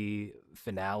Darko-y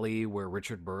finale where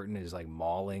Richard Burton is like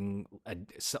mauling a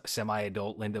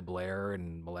semi-adult Linda Blair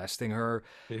and molesting her.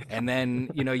 yeah. And then,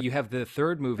 you know, you have the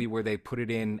third movie where they put it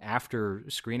in after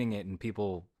screening it and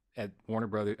people at Warner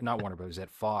Brothers, not Warner Brothers, at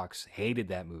Fox hated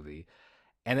that movie.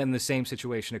 And then the same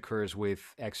situation occurs with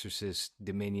Exorcist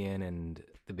Dominion and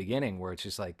the beginning where it's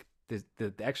just like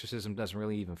the exorcism doesn't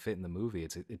really even fit in the movie.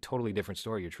 It's a totally different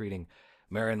story. You're treating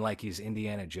Marin like he's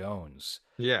Indiana Jones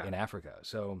Yeah. in Africa.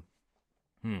 So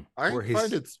I Where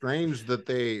find his it strange that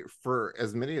they, for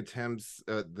as many attempts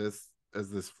at this as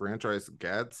this franchise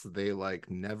gets, they like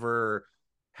never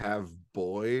have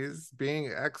boys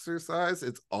being exercised.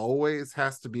 It's always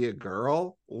has to be a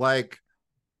girl. Like,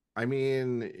 I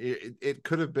mean, it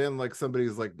could have been like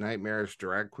somebody's like nightmarish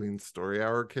drag queen story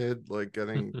hour kid, like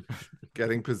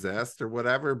getting possessed or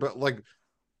whatever. But like,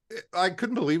 I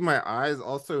couldn't believe my eyes.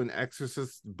 Also, an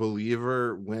Exorcist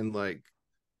believer when like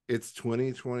it's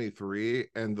 2023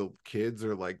 and the kids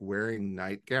are like wearing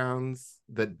nightgowns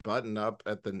that button up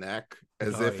at the neck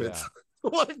as oh if yeah. it's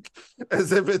like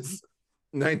as if it's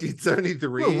Well,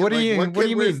 1973. Like, what what do kid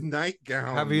you wears mean?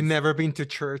 Have you nightgowns? never been to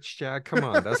church, Jack? Come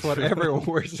on, that's what everyone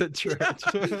wears at Yeah.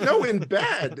 church. No, in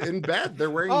bed they're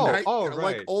wearing Oh, like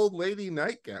right. old lady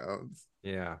nightgowns.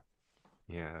 Yeah.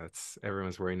 Yeah, it's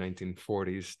everyone's wearing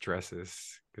 1940s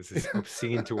dresses because it's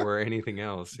obscene to wear anything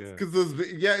else. Yeah. Because those,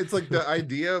 yeah, it's like the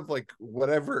idea of like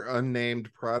whatever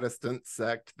unnamed Protestant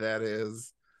sect that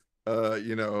is,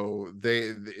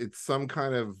 it's some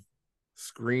kind of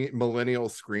millennial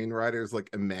screenwriters like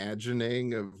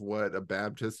imagining of what a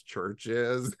Baptist church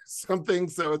is, something.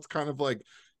 So it's kind of like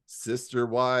sister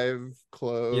wife Yeah.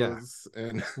 clothes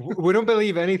and We don't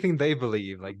believe anything they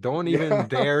believe. Like, don't even yeah.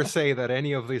 dare say that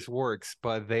any of this works,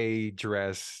 but they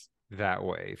dress that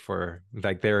way for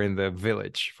like they're in the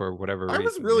village for whatever I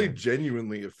was reason. really Yeah.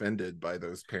 genuinely offended by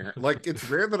those parents. Like, it's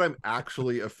rare that I'm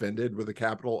actually offended with a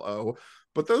capital O,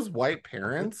 but those white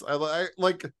parents, I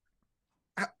like.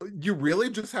 You really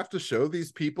just have to show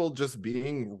these people just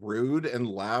being rude and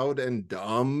loud and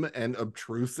dumb and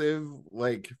obtrusive,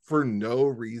 like for no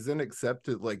reason except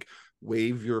to like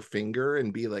wave your finger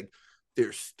and be like,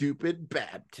 they're stupid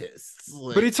Baptists.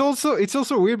 But Like, it's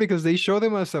also weird because they show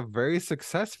them as a very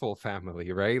successful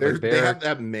family, right? Like they they're have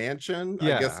that mansion. I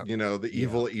guess, yeah, the Yeah.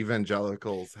 evil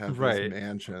evangelicals have those right.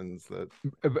 mansions that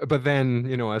But then,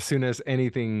 as soon as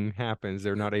anything happens,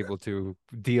 they're not able to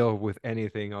deal with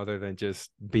anything other than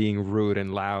just being rude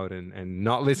and loud and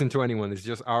not listen to anyone. It's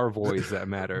just our voice that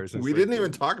matters. It's we like, didn't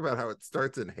even talk about how it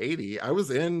starts in Haiti. I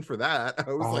was in for that.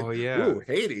 I was like, oh yeah, ooh,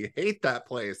 Haiti, hate that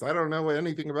place. I don't know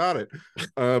anything about it.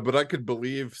 But I could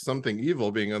believe something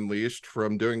evil being unleashed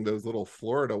from doing those little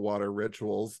Florida water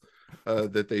rituals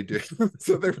that they do.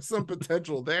 So there's some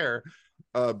potential there.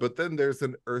 But then there's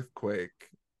an earthquake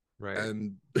right.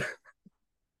 and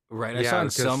Right. I saw Yeah, in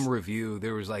some because review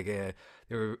there was like they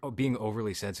were being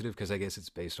overly sensitive because I guess it's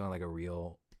based on like a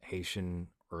real Haitian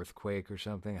earthquake or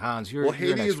something. Hans, Well, you're an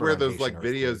Haiti is expert where on those Haitian like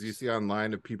videos you earthquakes. see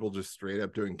online of people just straight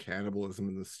up doing cannibalism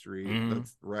in the street. Hmm.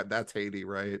 That's right. That's Haiti,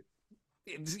 right?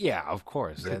 Yeah, of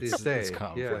course. to this That's day, yeah,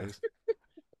 commonplace.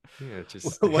 yeah,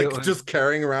 just Like just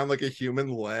carrying around like a human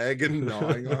leg and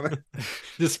gnawing on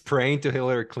just praying to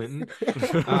Hillary Clinton.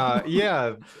 it.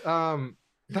 Yeah,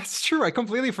 that's true. I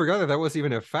completely forgot that that was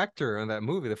even a factor in that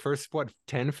movie. The first, what,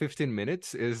 10-15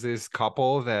 minutes is this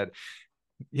couple that,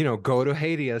 go to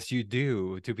Haiti as you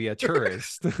do to be a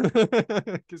tourist.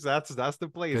 Because that's the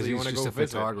place Because that you he's want to just go a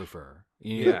visit. photographer.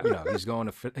 Yeah. He's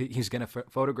going to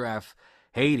photograph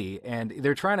Haiti, and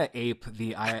they're trying to ape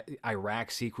the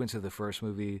Iraq sequence of the first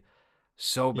movie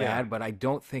so Yeah. bad, but I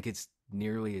don't think it's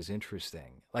nearly as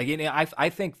interesting. Like, I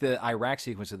think the Iraq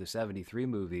sequence of the '73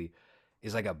 movie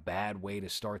is like a bad way to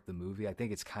start the movie. I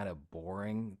think it's kind of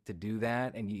boring to do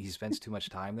that, and he spends too much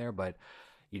time there, but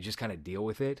you just kind of deal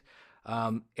with it.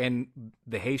 And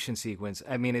the Haitian sequence,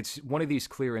 I mean, it's one of these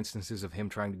clear instances of him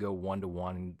trying to go one to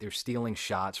one. They're stealing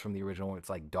shots from the original. It's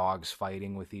like dogs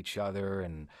fighting with each other,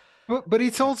 and But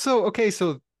it's also okay.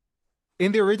 So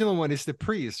in the original one, it's the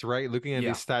priest, right? Looking at yeah.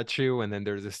 this statue, and then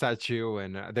there's a statue,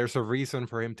 and there's a reason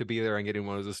for him to be there and getting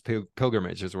one of those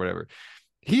pilgrimages or whatever.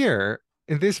 Here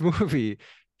in this movie,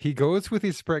 he goes with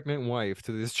his pregnant wife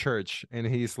to this church, and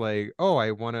he's like, "Oh,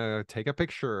 I want to take a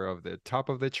picture of the top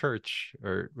of the church,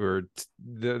 or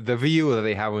the view that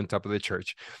they have on top of the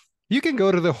church. You can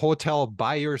go to the hotel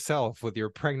by yourself with your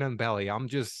pregnant belly. I'm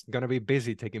just gonna be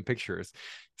busy taking pictures."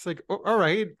 It's like, all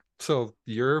right. So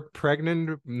your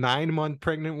pregnant 9-month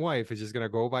pregnant wife is just gonna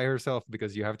go by herself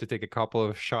because you have to take a couple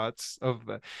of shots of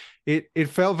the. It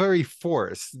felt very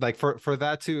forced, like for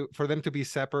them to be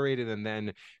separated and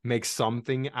then make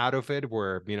something out of it,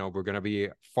 where we're gonna be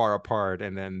far apart,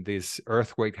 and then this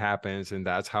earthquake happens, and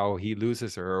that's how he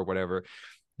loses her or whatever.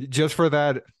 Just for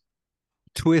that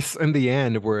twist in the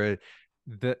end, where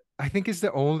I think is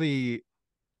the only,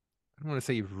 I don't want to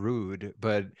say rude,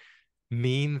 but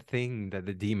mean thing that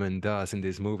the demon does in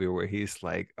this movie, where he's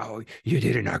like, "Oh, you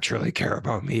didn't actually care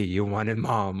about me. You wanted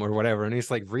mom or whatever." And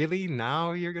he's like, "Really?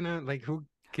 Now you're gonna like, who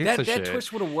gives a That shit?"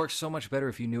 twist would have worked so much better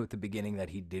if you knew at the beginning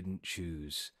that he didn't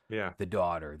choose Yeah. the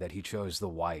daughter, that he chose the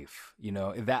wife.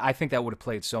 That I think that would have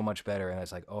played so much better. And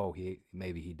it's like, oh, he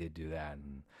did do that,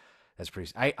 and that's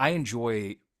pretty. I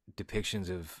enjoy depictions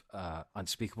of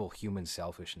unspeakable human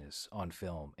selfishness on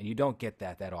film, and you don't get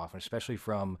that often, especially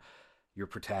from your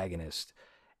protagonist.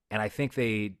 And I think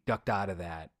they ducked out of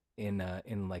that in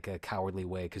like a cowardly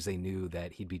way because they knew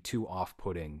that he'd be too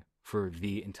off-putting for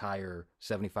the entire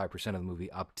 75% of the movie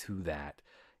up to that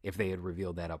if they had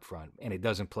revealed that up front. And it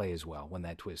doesn't play as well when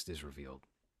that twist is revealed.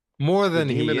 More The than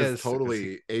demon he is is, because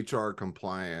totally HR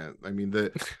compliant. I mean,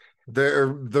 the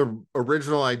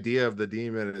original idea of the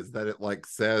demon is that it like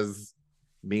says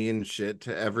mean shit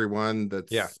to everyone yeah.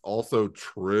 that's also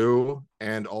true,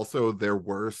 and also their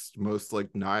worst, most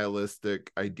like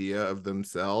nihilistic idea of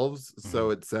themselves. Mm-hmm. So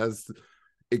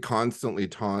it constantly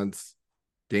taunts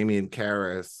Damien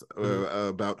Karras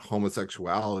about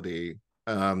homosexuality,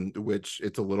 which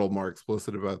it's a little more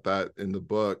explicit about that in the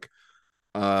book.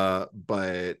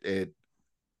 But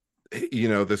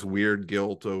this weird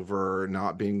guilt over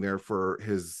not being there for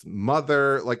his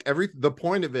mother, like the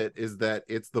point of it is that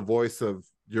it's the voice of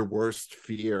your worst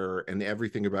fear and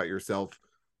everything about yourself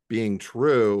being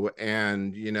true.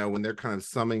 And when they're kind of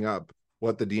summing up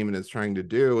what the demon is trying to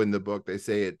do in the book, they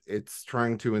say it's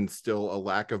trying to instill a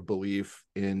lack of belief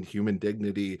in human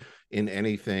dignity in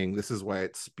anything. This is why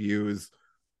it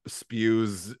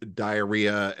spews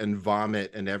diarrhea and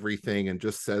vomit and everything, and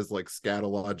just says like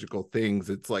scatological things.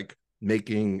 It's like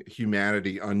making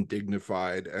humanity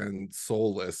undignified and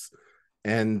soulless.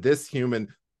 And this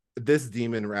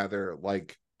demon rather,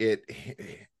 like, it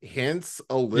hints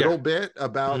a little Yeah. bit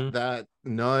about that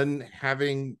nun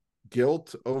having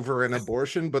guilt over an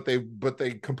abortion, but they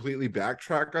completely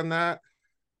backtrack on that,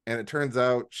 and it turns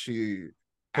out she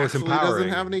Well, it's actually doesn't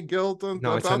have empowering. any guilt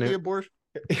No, about the abortion,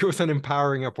 it was an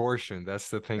empowering abortion. That's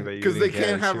the thing that you because they didn't get.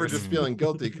 can't have She her was just feeling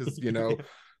guilty, because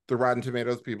the Rotten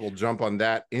Tomatoes people jump on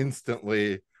that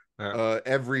instantly. yeah.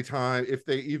 Every time, if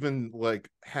they even like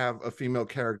have a female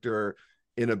character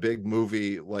in a big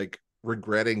movie like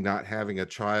regretting not having a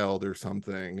child or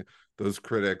something, those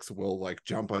critics will like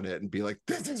jump on it and be like,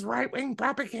 "This is right-wing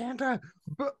propaganda."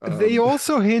 But they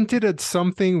also hinted at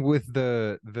something with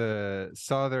the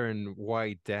southern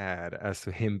white dad, as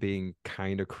to him being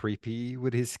kind of creepy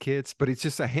with his kids, but it's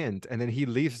just a hint, and then he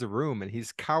leaves the room and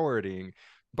he's cowering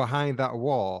behind that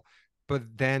wall.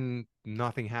 but then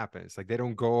nothing happens. Like they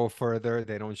don't go further.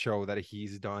 They don't show that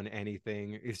he's done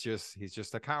anything. It's just he's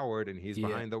just a coward and he's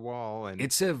behind the wall. And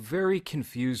it's a very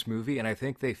confused movie, and I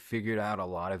think they figured out a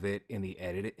lot of it in the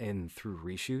edit and through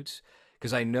reshoots.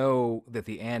 Because I know that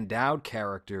the Ann Dowd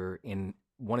character in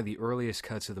one of the earliest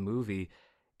cuts of the movie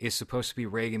is supposed to be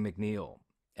Reagan McNeil,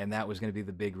 and that was going to be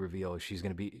the big reveal. She's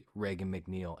going to be Reagan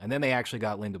McNeil, and then they actually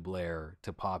got Linda Blair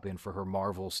to pop in for her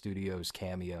Marvel Studios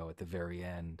cameo at the very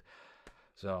end.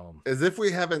 So, as if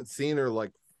we haven't seen her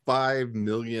like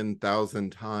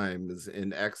 5,000,000 times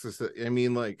in Exorcist. I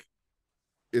mean, like,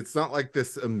 it's not like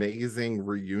this amazing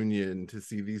reunion to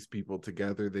see these people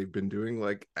together. They've been doing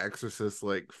like Exorcist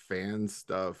like fan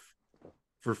stuff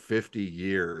for 50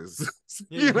 years.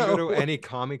 Yeah, you go to any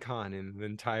Comic-Con in the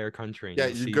entire country. Yeah,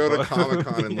 you go to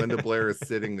Comic-Con and Linda Blair is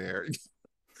sitting there.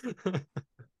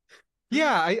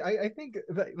 Yeah, I think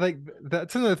that, like,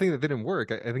 that's another thing that didn't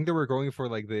work. I think they were going for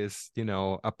like this,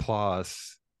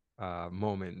 applause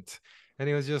moment, and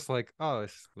it was just like, oh,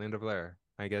 it's Linda Blair.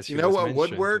 I guess you know what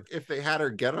would work if they had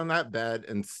her get on that bed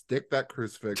and stick that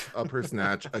crucifix up her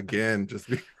snatch again.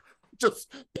 Just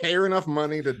pay her enough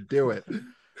money to do it.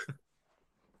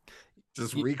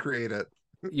 Just recreate it.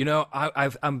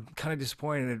 I'm kind of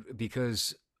disappointed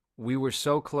because we were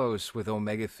so close with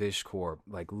Omega Fish Corp,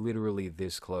 like literally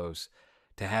this close,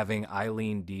 to having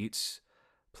Eileen Dietz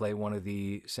play one of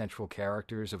the central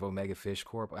characters of Omega Fish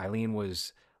Corp. Eileen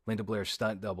was Linda Blair's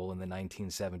stunt double in the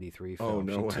 1973 film. Oh,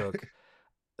 no she way. took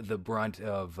the brunt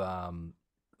of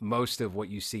most of what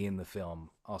you see in the film.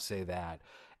 I'll say that.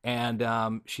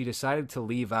 And she decided to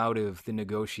leave out of the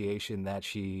negotiation that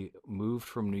she moved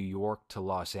from New York to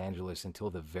Los Angeles until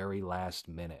the very last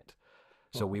minute.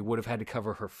 So we would have had to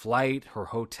cover her flight, her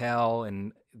hotel,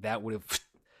 and that would have,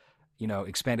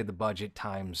 expanded the budget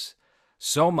times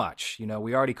so much.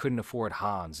 We already couldn't afford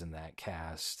Hans in that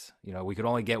cast. We could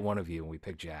only get one of you, and we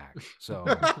picked Jack. So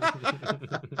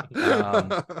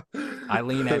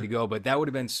Eileen had to go, but that would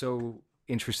have been so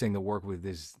interesting to work with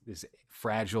this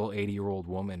fragile 80-year-old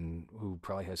woman who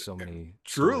probably has so many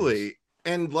truly stories.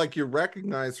 And like you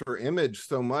recognize her image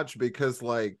so much because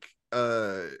like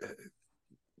so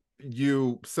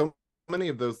many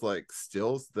of those like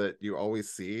stills that you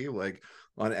always see like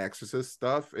on Exorcist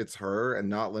stuff, it's her and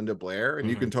not Linda Blair, and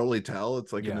you can totally tell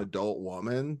it's like an adult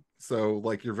woman. So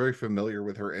like you're very familiar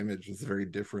with her image. It's very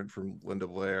different from Linda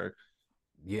Blair.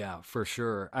 Yeah, for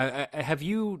sure. I have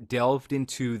you delved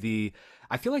into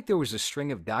I feel like there was a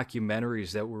string of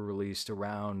documentaries that were released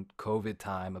around COVID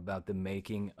time about the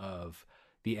making of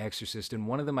The Exorcist, and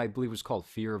one of them I believe was called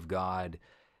Fear of God.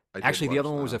 Actually, the other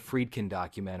one was a Friedkin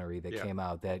documentary that came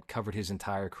out that covered his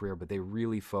entire career, but they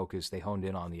really they honed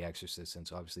in on The Exorcist, and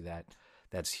so obviously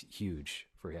that's huge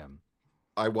for him.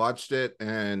 I watched it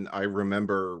and I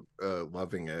remember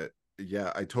loving it.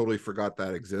 Yeah, I totally forgot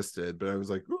that existed, but I was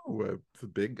like, "Ooh, it's a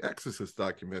big Exorcist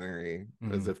documentary,"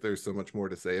 as if there's so much more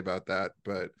to say about that.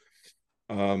 But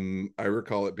I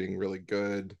recall it being really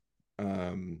good.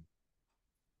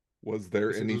 Was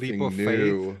there anything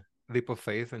new? Leap of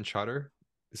Faith and Shudder?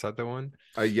 Is that the one?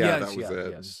 That was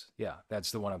it. Yes, yeah,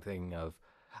 that's the one I'm thinking of.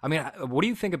 I mean, what do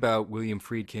you think about William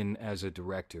Friedkin as a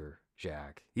director,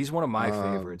 Jack? He's one of my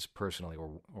favorites personally,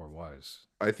 or was.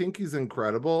 I think he's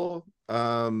incredible.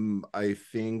 I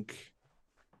think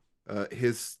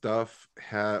his stuff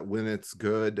when it's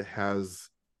good has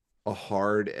a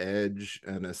hard edge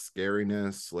and a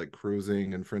scariness, like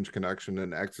Cruising and French Connection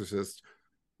and Exorcist,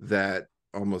 that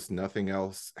almost nothing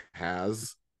else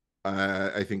has.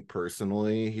 I think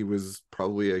personally he was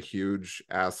probably a huge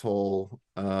asshole,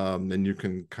 and you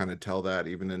can kind of tell that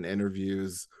even in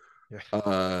interviews.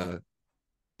 An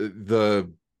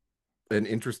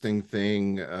interesting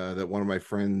thing that one of my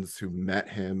friends who met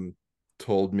him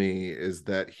told me is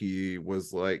that he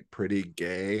was like pretty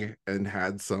gay and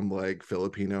had some like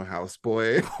Filipino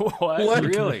houseboy. What? Like,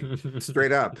 really?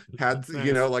 Straight up had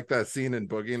like that scene in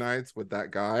Boogie Nights with that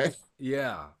guy.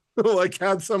 Yeah. Like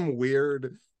had some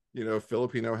weird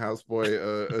Filipino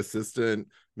houseboy assistant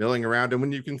milling around. And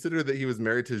when you consider that he was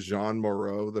married to Jeanne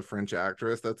Moreau, the French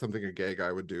actress, that's something a gay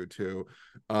guy would do too.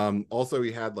 Also,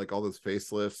 he had like all those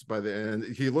facelifts by the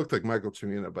end. He looked like Michael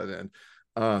Cimino by the end.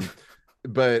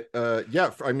 But I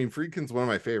mean, Friedkin's one of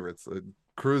my favorites.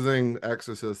 Cruising,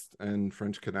 Exorcist, and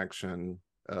French Connection,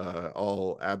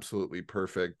 all absolutely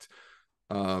perfect.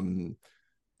 And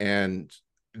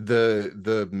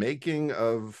the making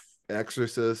of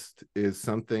Exorcist is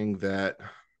something that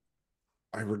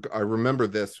I remember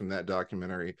this from that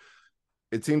documentary.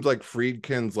 It seems like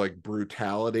Friedkin's like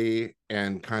brutality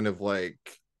and kind of like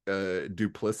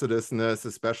duplicitousness,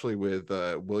 especially with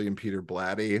William Peter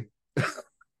Blatty,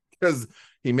 because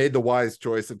he made the wise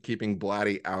choice of keeping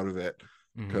Blatty out of it,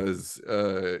 because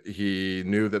he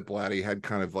knew that Blatty had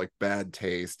kind of like bad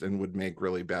taste and would make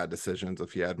really bad decisions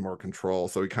if he had more control.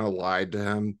 So he kind of lied to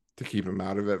him to keep him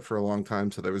out of it for a long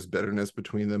time. So there was bitterness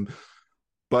between them.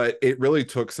 But it really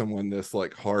took someone this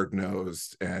like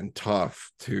hard-nosed and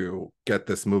tough to get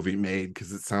this movie made,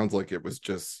 because it sounds like it was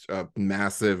just a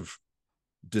massive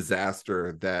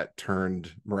disaster that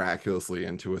turned miraculously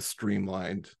into a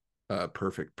streamlined,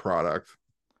 perfect product.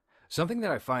 Something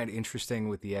that I find interesting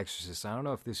with The Exorcist, I don't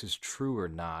know if this is true or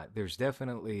not. There's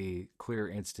definitely clear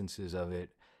instances of it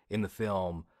in the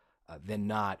film than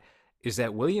not, is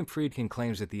that William Friedkin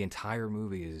claims that the entire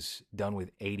movie is done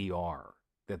with ADR,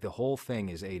 that the whole thing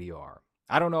is ADR.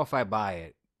 I don't know if I buy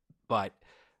it, but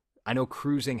I know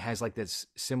Cruising has like this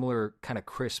similar kind of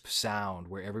crisp sound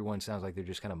where everyone sounds like they're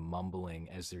just kind of mumbling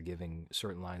as they're giving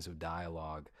certain lines of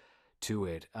dialogue to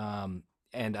it.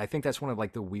 And I think that's one of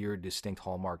like the weird, distinct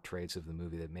hallmark traits of the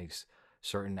movie that makes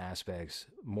certain aspects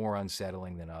more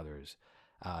unsettling than others.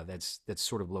 That's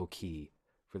sort of low key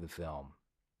for the film.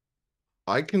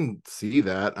 I can see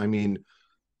that. I mean,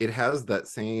 it has that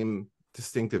same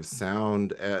distinctive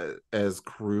sound as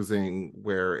Cruising,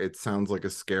 where it sounds like a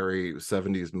scary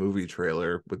 70s movie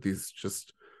trailer with these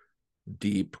just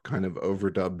deep kind of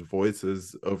overdubbed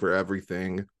voices over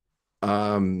everything.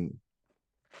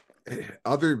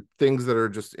 Other things that are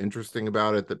just interesting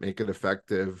about it that make it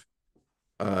effective,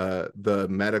 the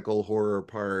medical horror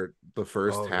part, the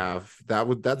first half,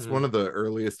 that's one of the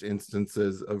earliest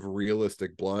instances of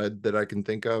realistic blood that I can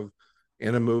think of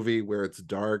in a movie, where it's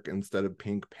dark instead of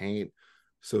pink paint.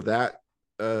 So that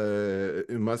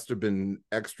it must have been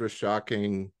extra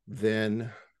shocking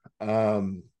then. What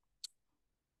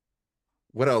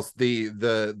else?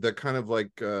 The kind of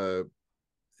like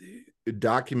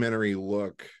documentary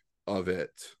look of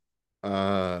it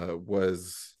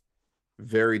was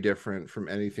very different from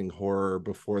anything horror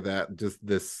before that. Just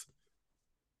this,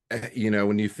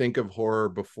 when you think of horror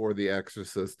before The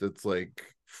Exorcist, it's like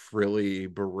frilly,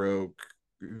 baroque,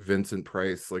 Vincent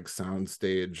Price, like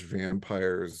soundstage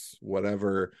vampires,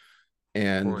 whatever.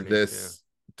 And this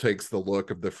takes the look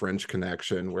of The French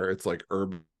Connection, where it's like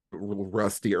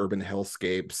rusty urban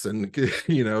hellscapes, and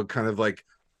kind of like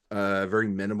very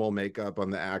minimal makeup on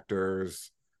the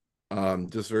actors,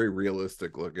 just very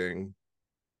realistic looking.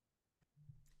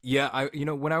 Yeah,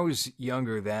 when I was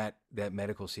younger, that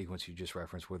medical sequence you just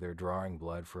referenced, where they're drawing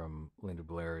blood from Linda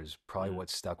Blair, is probably what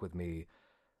stuck with me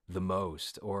the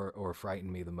most, or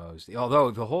frightened me the most.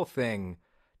 Although the whole thing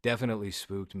definitely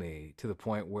spooked me to the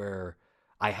point where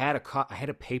I had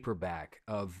a paperback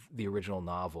of the original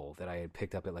novel that I had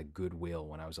picked up at like Goodwill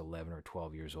when I was 11 or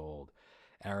 12 years old,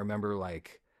 and I remember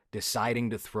like deciding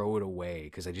to throw it away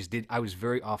because I was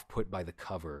very off put by the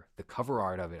cover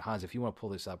art of it. Hans, if you want to pull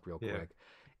this up real quick,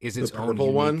 is its own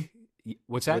unique one.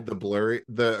 What's that? With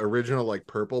the original like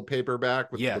purple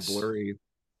paperback with the blurry.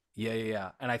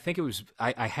 Yeah. And I think it was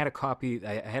I had a copy.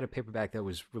 I had a paperback that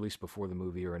was released before the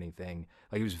movie or anything.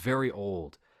 Like, it was very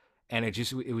old, and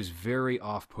it was very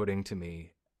off-putting to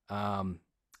me.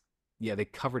 Yeah, they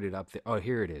covered it up there. Oh,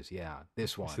 here it is. Yeah,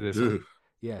 this one. This one?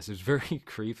 Yes, it's very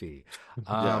creepy.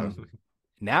 Yeah.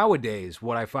 Nowadays,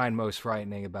 what I find most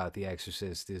frightening about The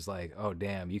Exorcist is like, oh,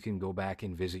 damn, you can go back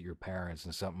and visit your parents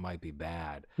and something might be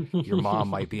bad. Your mom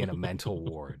might be in a mental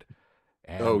ward.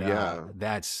 And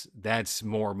that's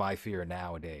more my fear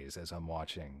nowadays as I'm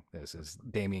watching this, is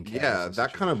Damien Karras. Yeah,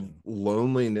 that kind of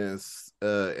loneliness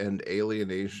and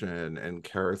alienation and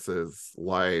Karras's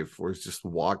life, where it's just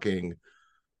walking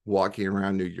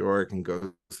around New York and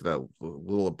goes to that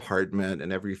little apartment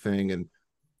and everything. And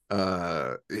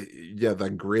the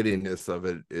grittiness of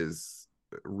it is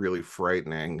really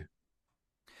frightening.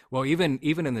 Well, even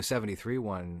in the 73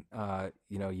 one,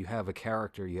 you have a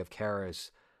character, you have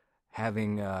Karras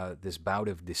having this bout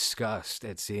of disgust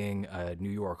at seeing a New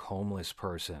York homeless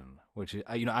person, which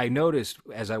I noticed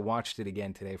as I watched it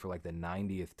again today for like the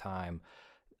 90th time,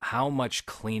 how much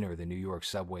cleaner the New York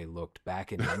subway looked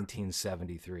back in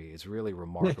 1973. It's really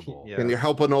remarkable. Can you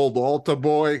help an old altar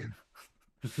boy?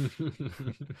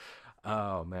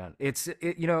 Oh man,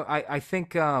 I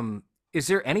think is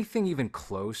there anything even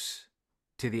close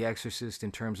to The Exorcist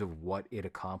in terms of what it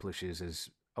accomplishes as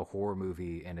a horror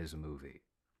movie and as a movie?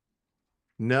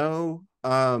 No.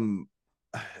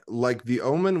 Like The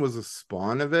Omen was a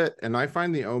spawn of it, and I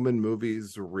find the Omen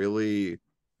movies really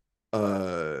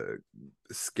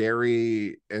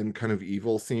scary and kind of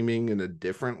evil seeming in a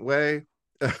different way.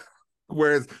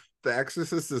 Whereas The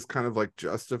Exorcist is kind of like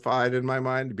justified in my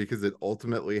mind, because it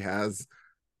ultimately has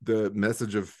the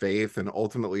message of faith and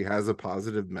ultimately has a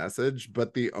positive message.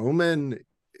 But The Omen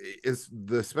is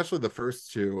especially the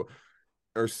first two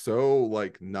are so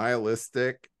like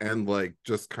nihilistic and like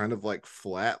just kind of like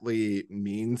flatly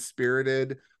mean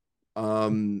spirited,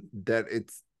 that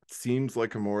it seems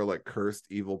like a more like cursed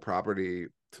evil property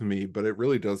to me. But it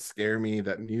really does scare me.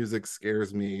 That music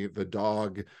scares me. The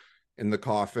dog in the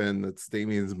coffin that's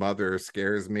Damien's mother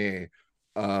scares me.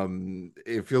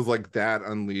 It feels like that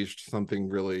unleashed something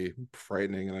really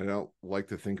frightening, and I don't like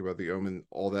to think about the Omen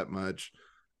all that much.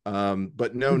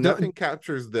 But no, nothing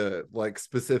captures the like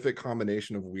specific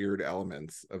combination of weird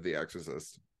elements of The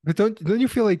Exorcist. But don't you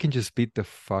feel like you can just beat the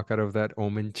fuck out of that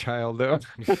Omen child though?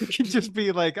 You can just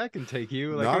be like, I can take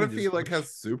you. Like, Not I if can he just like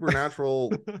has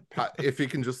supernatural if he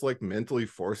can just like mentally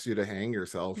force you to hang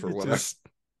yourself or whatever.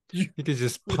 You can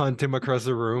just punt him across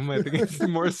the room. I think it's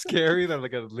more scary than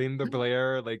like a Linda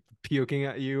Blair like puking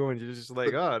at you, and you're just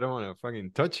like, oh, I don't want to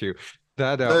fucking touch you.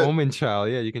 That Omen child,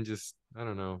 yeah, you can just, I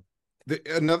don't know.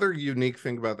 Another unique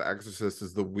thing about The Exorcist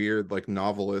is the weird, like,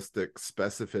 novelistic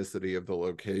specificity of the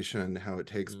location, how it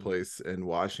takes place in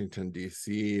Washington,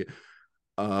 D.C.,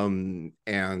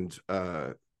 and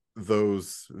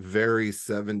those very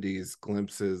 70s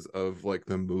glimpses of, like,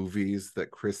 the movies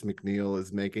that Chris McNeil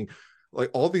is making.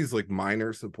 Like, all these, like,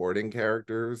 minor supporting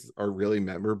characters are really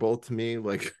memorable to me.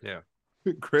 Like, yeah.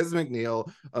 Chris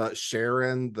McNeil,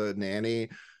 Sharon, the nanny,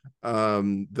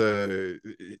 the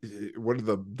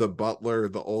butler,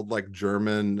 the old like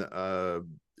German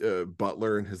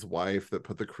butler and his wife that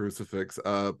put the crucifix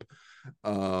up.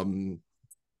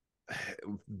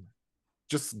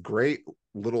 Just great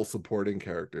little supporting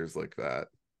characters like that.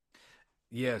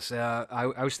 Yes,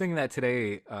 I was thinking that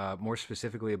today, more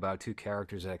specifically about two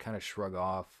characters that I kind of shrug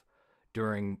off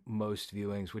during most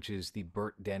viewings, which is the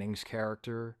Burt Dennings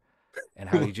character and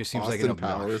how he just seems like an Austin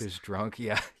Powers. obnoxious drunk.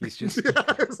 Yeah, he's just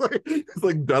it's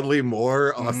like Dudley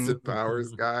Moore, Austin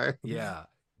Powers guy. Yeah,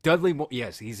 Dudley Moore.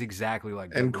 Yes, he's exactly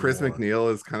like and Dudley Chris Moore.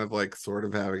 McNeil is kind of like sort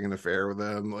of having an affair with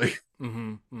him, like.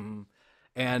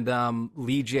 And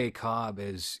Lee J. Cobb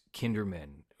as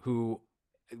Kinderman, who,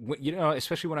 you know,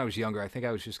 especially when I was younger, I think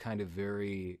I was just kind of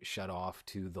very shut off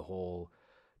to the whole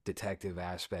detective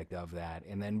aspect of that.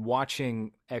 And then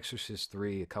watching Exorcist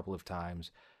 3 a couple of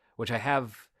times, which I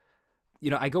have,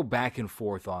 you know, I go back and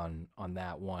forth on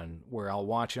that one where I'll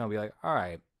watch it and I'll be like, all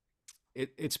right,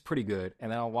 it's pretty good.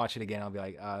 And then I'll watch it again and I'll be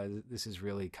like, this is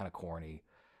really kind of corny.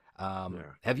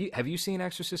 Have you seen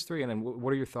Exorcist 3? And then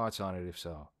what are your thoughts on it, if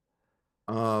so?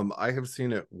 I have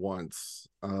seen it once,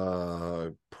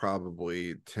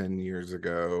 probably 10 years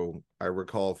ago. I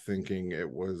recall thinking it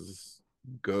was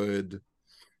good,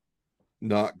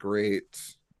 not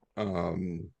great.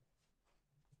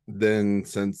 Then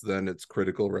since then its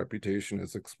critical reputation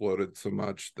has exploded so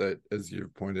much that, as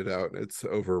you've pointed out, it's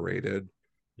overrated.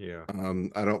 Yeah.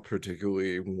 I don't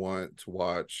particularly want to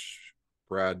watch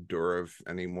Brad Dourif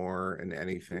anymore in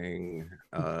anything,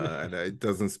 and it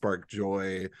doesn't spark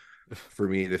joy for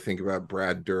me to think about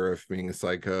Brad Dourif being a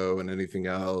psycho and anything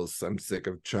else. I'm sick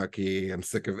of Chucky. I'm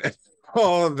sick of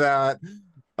all of that.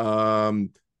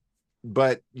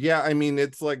 But yeah, I mean,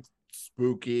 it's like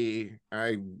spooky.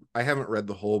 I haven't read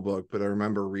the whole book, but I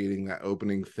remember reading that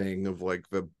opening thing of like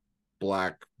the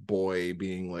black boy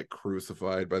being like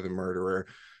crucified by the murderer.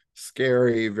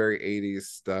 Scary, very 80s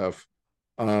stuff.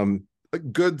 A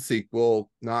good sequel,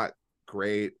 not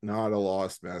great, not a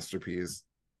lost masterpiece.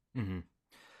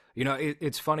 You know,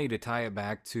 it's funny to tie it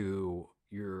back to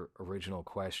your original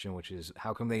question, which is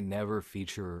how come they never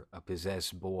feature a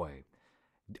possessed boy?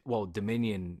 Well,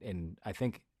 Dominion and I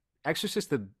think Exorcist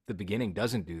the beginning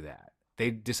doesn't do that.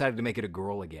 They decided to make it a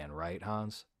girl again, right,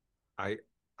 Hans? I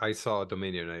saw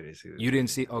Dominion. I didn't see You didn't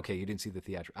see? Okay, you didn't see the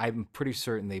theatrical. I'm pretty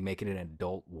certain they make it an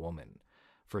adult woman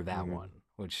for that one.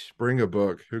 Which bring a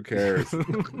book. Who cares?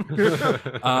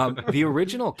 The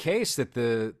original case that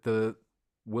the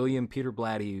William Peter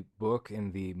Blatty book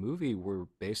and the movie were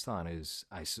based on is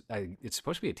it's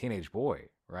supposed to be a teenage boy,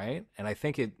 right? And I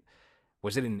think it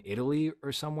was in Italy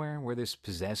or somewhere where this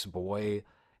possessed boy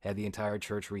had the entire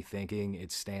church rethinking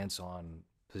its stance on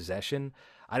possession.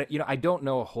 I don't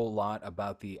know a whole lot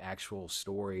about the actual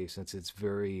story since it's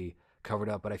very covered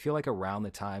up, but I feel like around the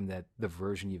time that the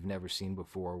version you've never seen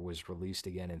before was released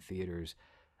again in theaters,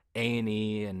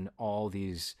 A&E and all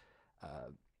these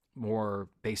more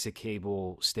basic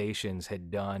cable stations had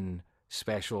done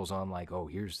specials on like, oh,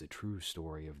 here's the true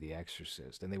story of The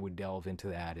Exorcist, and they would delve into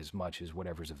that as much as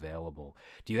whatever's available.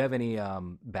 Do you have any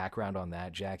background on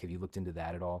that, Jack? Have you looked into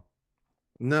that at all?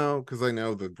 No, because I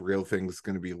know the real thing's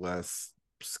going to be less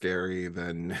scary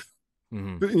than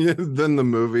than the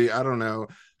movie. I don't know.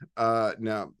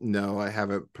 No, I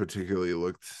haven't particularly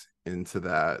looked into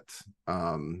that.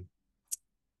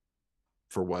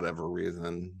 for whatever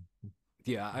reason.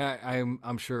 Yeah,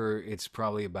 I'm sure it's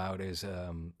probably about as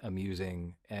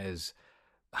amusing as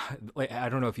like, I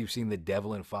don't know if you've seen The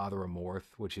Devil and Father Amorth,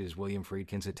 which is William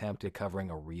Friedkin's attempt at covering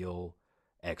a real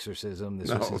exorcism. This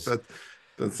was No, his.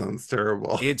 that sounds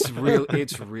terrible. It's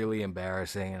really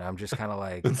embarrassing, and I'm just kind of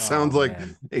like, It oh sounds like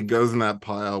man. it goes in that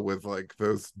pile with like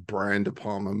those Brian De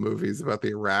Palma movies about the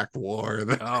Iraq War.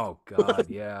 Oh God,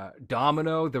 yeah.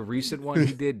 Domino, the recent one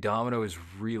he did, Domino is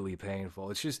really painful.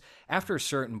 It's just after a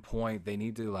certain point, they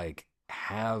need to like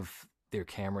have their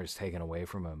cameras taken away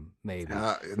from them, maybe.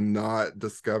 Not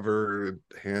discover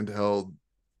handheld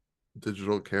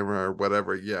digital camera or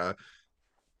whatever. Yeah,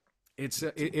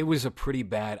 It was a pretty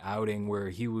bad outing where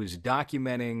he was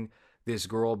documenting this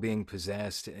girl being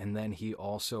possessed, and then he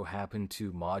also happened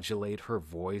to modulate her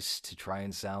voice to try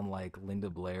and sound like Linda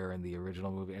Blair in the original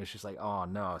movie. And it's just like, oh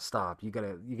no, stop! You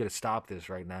gotta stop this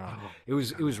right now. It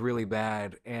was really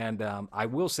bad, and I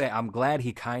will say I'm glad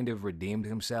he kind of redeemed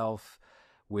himself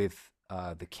with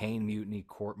the Kane Mutiny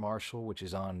Court Martial, which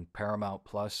is on Paramount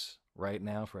Plus right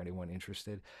now for anyone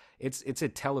interested. It's a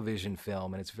television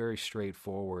film and it's very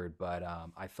straightforward, but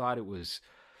I thought it was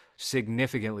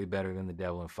significantly better than The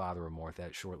Devil and Father Amorth,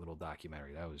 that short little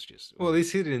documentary. That was just Well, at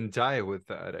least he didn't die with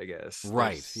that, I guess.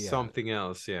 right. There's Yeah, something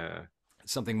else, yeah.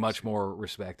 something much more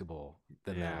respectable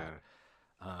than Yeah.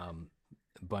 that.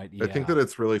 But I think yeah, that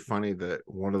it's really funny that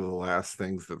one of the last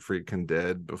things that Friedkin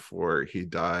did before he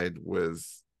died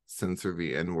was censor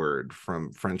the N-word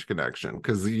from French Connection.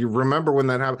 Because you remember when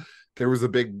that happened, there was a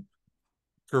big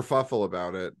kerfuffle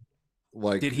about it.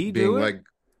 Like did he being do it? like,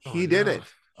 he Oh, did no. it. He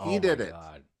Oh my did it.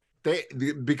 God.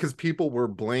 Because people were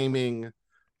blaming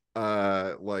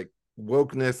like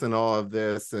wokeness and all of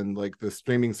this and like the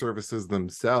streaming services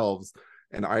themselves.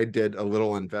 And I did a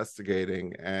little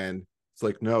investigating, and it's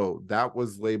like, no, that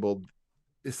was labeled,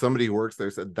 somebody who works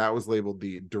there said that was labeled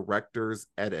the director's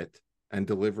edit and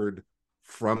delivered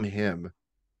from him,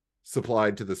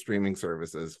 supplied to the streaming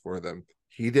services for them.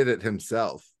 He did it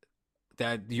himself.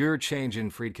 That you're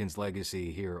changing Friedkin's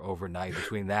legacy here overnight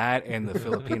between that and the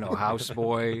Filipino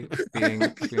houseboy being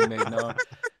made known.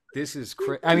 This is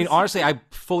crazy. I mean, honestly, I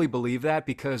fully believe that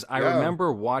because I Yeah,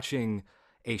 remember watching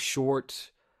a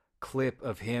short clip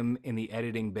of him in the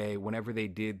editing bay whenever they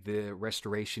did the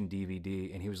restoration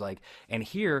DVD, and he was like, "And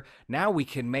here now we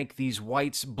can make these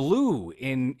whites blue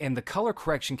in, and the color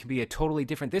correction can be a totally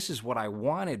different. This is what I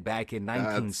wanted back in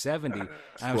that's 1970." And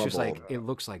I was just trouble. like, "It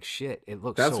looks like shit. It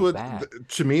looks That's so what bad."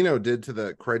 Cimino did to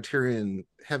the Criterion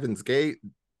Heaven's Gate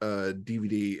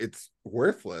DVD. It's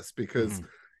worthless because Mm-hmm.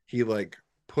 he like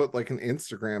put like an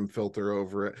Instagram filter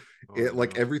over it. Oh, It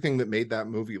like no. everything that made that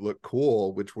movie look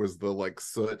cool, which was the like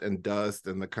soot and dust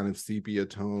and the kind of sepia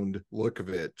toned look of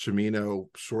it. Cimino,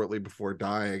 shortly before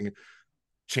dying,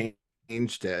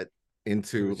 changed it It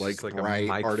into was like just like a bright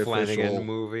Mike Flanagan artificial.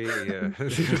 movie. Yeah.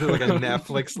 Like a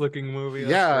Netflix looking movie.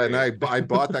 That's Yeah, and great. I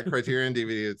bought that Criterion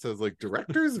DVD. It says like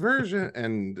director's version,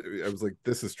 and I was like,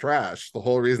 this is trash. The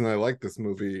whole reason I like this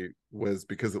movie was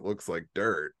because it looks like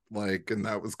dirt. Like, and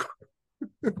that was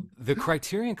The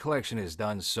Criterion Collection has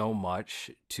done so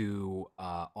much to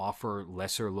offer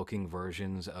lesser looking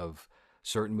versions of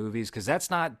certain movies because that's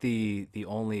not the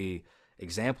only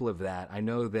example of that. I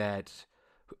know that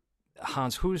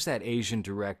Hans, who's that Asian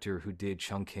director who did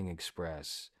Chungking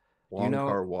Express? Do you Wong know?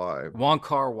 Kar Wai. Wong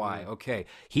Kar Wai. Mm. Okay,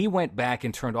 he went back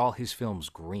and turned all his films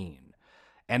green.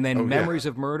 And then Oh yeah, Memories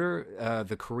of Murder,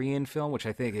 the Korean film, which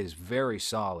I think is very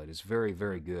solid, is very,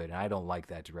 very good. And I don't like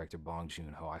that director, Bong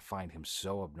Joon-ho. I find him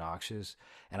so obnoxious.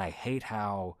 And I hate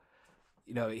how,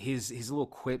 his little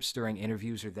quips during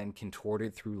interviews are then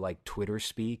contorted through like Twitter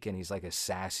speak. And he's like a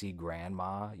sassy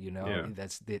grandma, Yeah.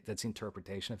 That's the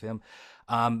interpretation of him.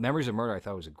 Memories of Murder, I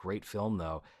thought was a great film,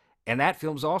 though. And that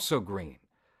film's also green.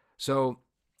 So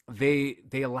they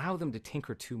allow them to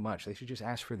tinker too much. They should just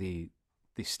ask for the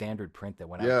standard print that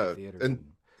went out to yeah, theaters.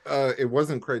 and it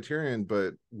wasn't Criterion,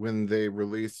 but when they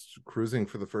released Cruising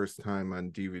for the first time on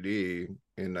DVD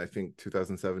in I think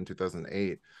 2007,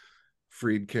 2008,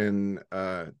 Friedkin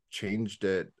changed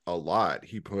it a lot.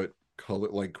 He put color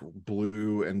like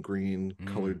blue and green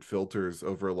colored filters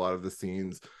over a lot of the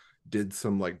scenes, did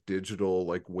some like digital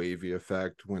like wavy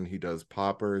effect when he does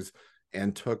poppers,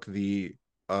 and took the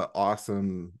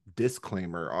awesome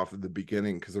disclaimer off of the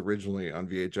beginning, because originally on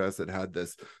VHS it had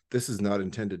this is not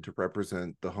intended to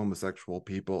represent the homosexual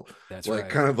people, That's like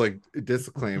right. kind of like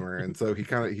disclaimer. And so he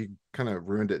kind of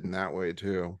ruined it in that way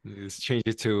too. Just change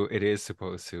it to it is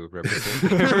supposed to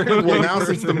represent. Well, now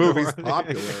since the movie's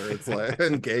popular, it's like,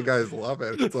 and gay guys love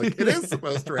it. It's like it is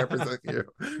supposed to represent you.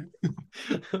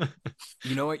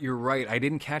 You know what? You're right. I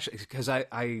didn't catch it because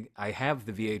I have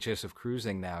the VHS of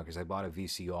Cruising now because I bought a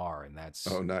VCR and that's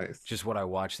nice. Just what I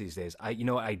watch these days.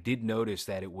 I did notice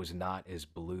that it was not as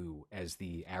blue as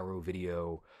the Arrow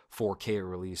Video 4K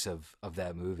release of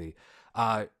that movie.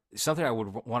 Something I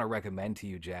would want to recommend to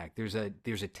you, Jack. There's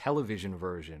a television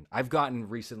version. I've gotten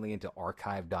recently into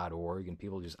archive.org and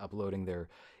people just uploading their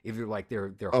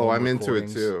I'm into it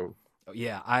recordings. too.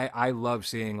 Yeah, I love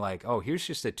seeing like, oh, here's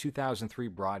just a 2003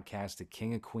 broadcast of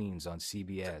King of Queens on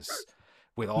CBS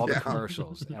with all the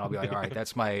commercials, and I'll be like, all right,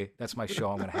 that's my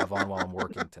show I'm gonna have on while I'm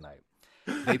working tonight.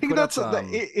 I think that's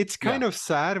it's kind of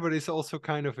sad, but it's also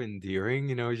kind of endearing.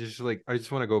 You know, just like I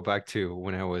just want to go back to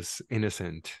when I was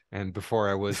innocent and before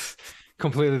I was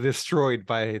completely destroyed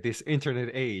by this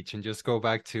internet age, and just go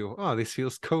back to, oh, this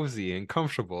feels cozy and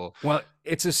comfortable. Well,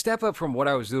 it's a step up from what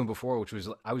I was doing before, which was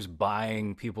I was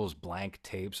buying people's blank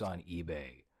tapes on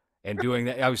eBay and doing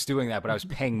that. I was doing that, but I was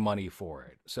paying money for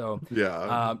it. So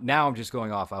now I'm just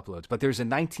going off uploads. But there's a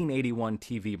 1981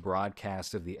 TV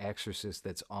broadcast of The Exorcist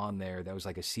that's on there. That was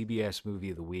like a CBS movie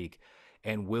of the week,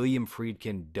 and William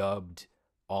Friedkin dubbed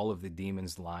all of the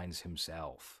demon's lines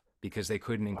himself because they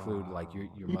couldn't include like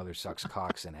your mother sucks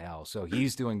cocks in hell. So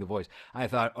he's doing the voice. I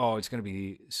thought, oh, it's going to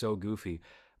be so goofy.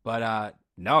 But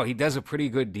no, he does a pretty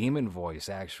good demon voice,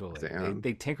 actually.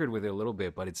 They tinkered with it a little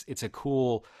bit, but it's a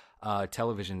cool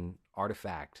television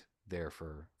artifact there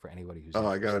for anybody who's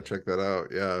I gotta check that out.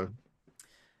 Yeah,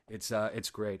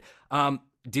 it's great.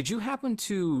 Did you happen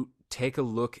to take a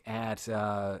look at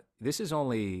this is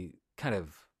only kind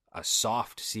of a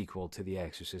soft sequel to The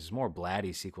Exorcist. It's more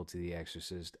blatty sequel to The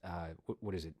Exorcist.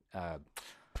 What is it?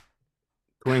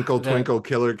 Twinkle Twinkle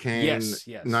Killer Kane. Yes,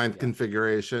 Ninth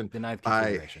Configuration. The Ninth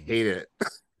Configuration. I hate it.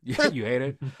 You hate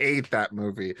it? Hate that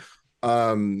movie.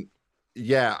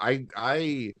 Yeah,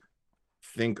 I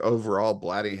think overall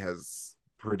Blatty has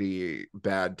pretty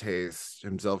bad taste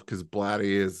himself because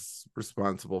Blatty is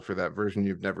responsible for that version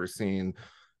you've never seen,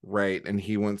 right? And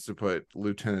he wants to put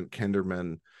Lieutenant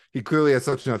Kinderman. He clearly has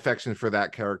such an affection for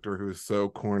that character who's so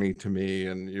corny to me,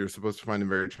 and you're supposed to find him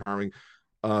very charming.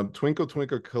 Twinkle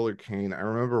Twinkle Killer Kane, I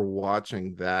remember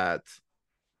watching that.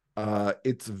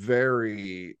 It's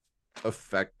very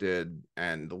affected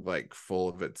and like full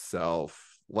of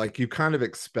itself. Like you kind of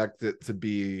expect it to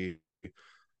be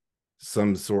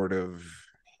some sort of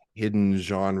hidden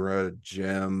genre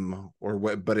gem or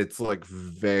what, but it's like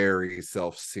very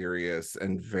self-serious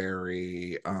and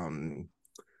very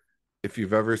if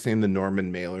you've ever seen the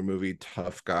Norman Mailer movie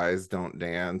Tough Guys Don't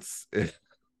Dance,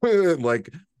 like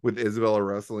with Isabella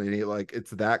Rossellini, like it's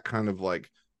that kind of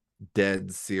like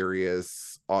dead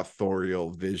serious authorial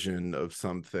vision of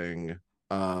something.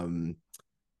 I'm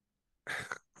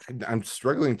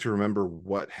struggling to remember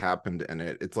what happened in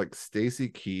it. It's like Stacy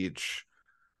Keach,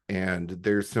 and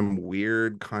there's some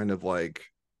weird kind of like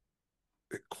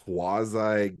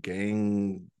quasi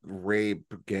gang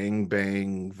rape, gang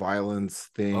bang violence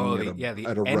thing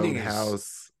at a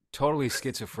roadhouse. Totally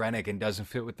schizophrenic and doesn't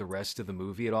fit with the rest of the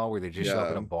movie at all, where they just show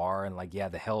up in a bar and like,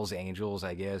 the Hell's Angels,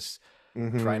 I guess,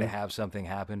 try to have something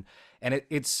happen. And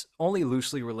it's only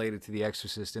loosely related to The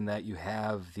Exorcist in that you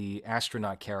have the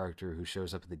astronaut character who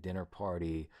shows up at the dinner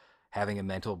party having a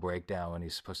mental breakdown when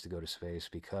he's supposed to go to space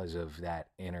because of that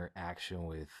interaction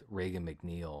with Reagan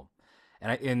McNeil.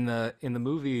 And in the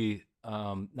movie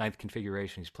Ninth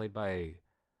Configuration, he's played by,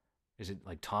 is it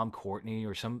like Tom Courtenay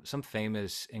or some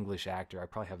famous English actor? I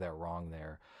probably have that wrong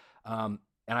there.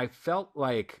 And I felt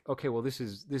like, okay, well, this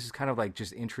is kind of like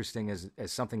just interesting as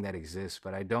something that exists,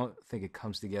 but I don't think it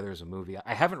comes together as a movie.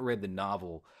 I haven't read the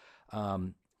novel,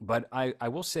 but I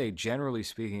will say, generally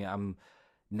speaking, I'm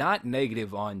not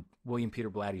negative on William Peter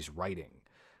Blatty's writing.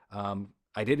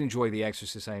 I did enjoy The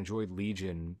Exorcist. I enjoyed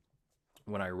Legion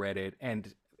when I read it,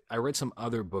 and I read some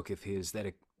other book of his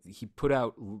that he put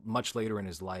out much later in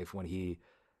his life when he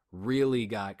really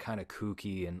got kind of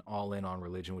kooky and all in on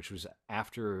religion, which was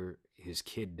after his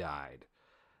kid died.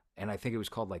 And I think it was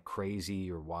called like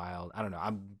Crazy or Wild. I don't know.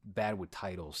 I'm bad with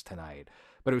titles tonight,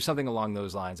 but it was something along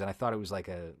those lines. And I thought it was like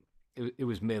it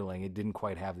was middling. It didn't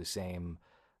quite have the same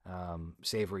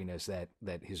savoriness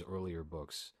that his earlier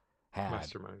books had.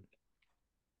 Mastermind.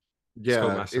 Yeah.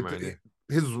 Mastermind.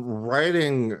 His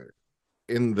writing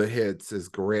in the hits is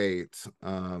great.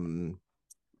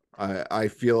 I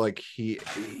feel like he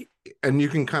and you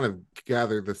can kind of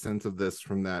gather the sense of this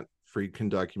from that Friedkin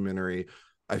documentary.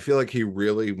 I feel like he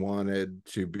really wanted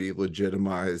to be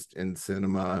legitimized in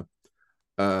cinema.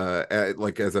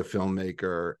 like as a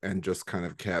filmmaker, and just kind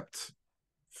of kept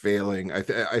failing. I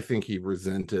think he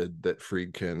resented that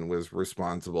Friedkin was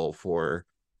responsible for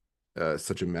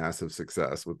such a massive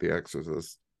success with The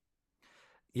Exorcist.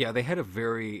 Yeah,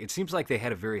 it seems like they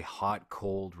had a very hot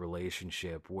cold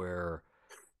relationship where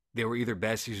they were either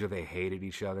besties or they hated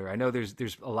each other. I know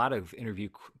there's a lot of interview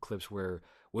clips where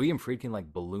William Friedkin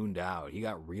like ballooned out. He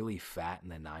got really fat in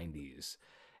the 90s.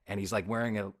 And he's like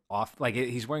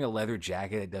he's wearing a leather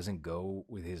jacket that doesn't go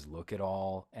with his look at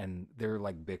all, and they're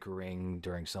like bickering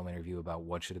during some interview about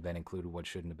what should have been included, what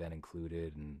shouldn't have been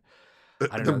included, and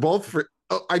I don't They're know. both for.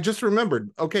 Oh, I just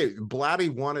remembered. Okay, Blatty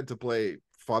wanted to play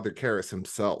Father Karras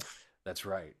himself. That's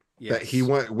right. That he Yes.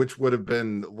 went, which would have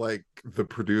been like the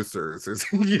producers, or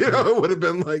it would have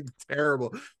been like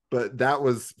terrible. But that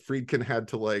was Friedkin had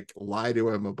to like lie to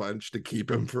him a bunch to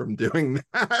keep him from doing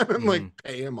that, and like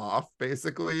pay him off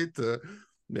basically to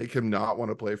make him not want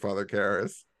to play Father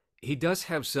Karras. He does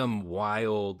have some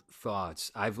wild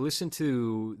thoughts. I've listened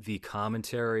to the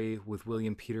commentary with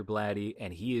William Peter Blatty,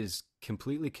 and he is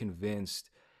completely convinced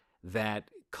that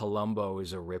Columbo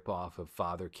is a ripoff of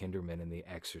Father Kinderman in The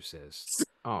Exorcist.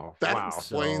 Oh, That wow.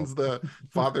 explains the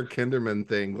Father Kinderman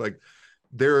thing. Like,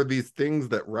 there are these things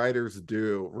that writers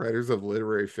do, writers of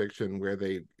literary fiction, where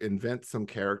they invent some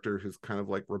character who's kind of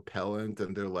like repellent,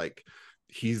 and they're like,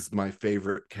 he's my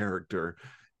favorite character.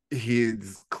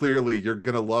 He's clearly, you're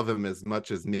gonna love him as much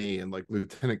as me. And like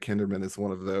Lieutenant Kinderman is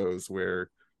one of those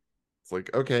where it's like,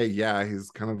 okay, yeah,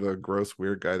 he's kind of a gross,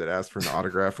 weird guy that asked for an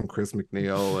autograph from Chris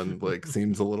McNeil and like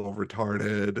seems a little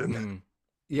retarded. And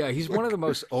yeah, he's one of the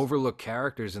most overlooked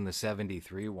characters in the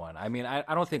 73 one. I mean, I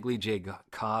don't think Lee J.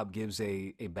 Cobb gives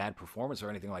a bad performance or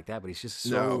anything like that, but he's just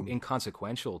so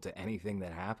inconsequential to anything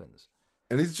that happens.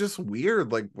 And he's just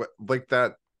weird. Like, what, like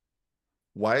that.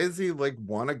 Why is he like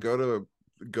want to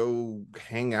go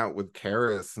hang out with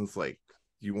Karis, since like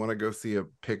you want to go see a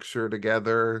picture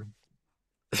together?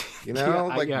 You know,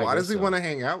 why does he want to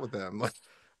hang out with them? Like,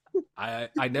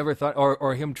 I never thought,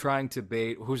 or him trying to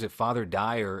bait, who's it, Father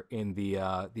Dyer in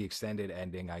the extended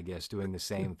ending, I guess, doing the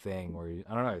same thing, where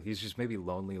I don't know, he's just maybe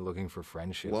lonely, looking for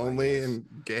friendship, lonely and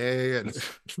gay, and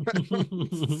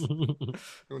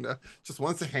just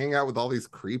wants to hang out with all these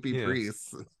creepy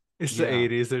priests. It's the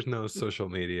 80s. There's no social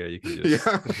media. You can just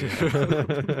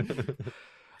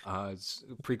it's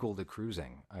a prequel to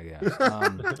Cruising, I guess.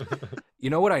 You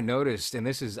know what I noticed, and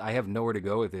I have nowhere to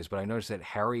go with this, but I noticed that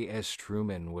Harry S.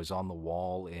 Truman was on the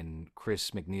wall in Chris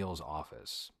McNeil's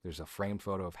office. There's a framed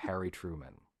photo of Harry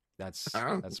Truman. That's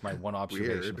my one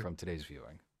observation from today's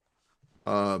viewing.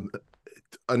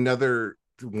 Another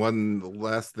one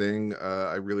last thing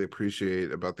I really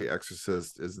appreciate about The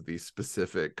Exorcist is the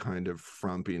specific kind of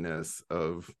frumpiness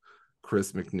of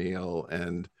Chris McNeil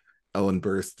and Ellen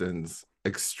Burstyn's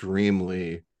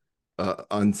extremely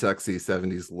unsexy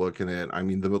 70s look in it. I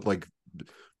mean, the like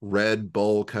red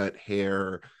bowl cut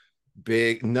hair,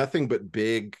 nothing but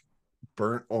big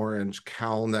burnt orange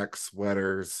cowl neck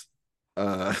sweaters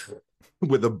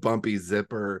with a bumpy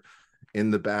zipper in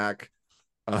the back.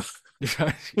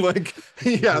 Like,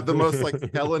 yeah, the most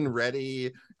like Helen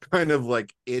Reddy kind of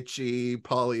like itchy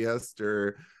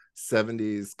polyester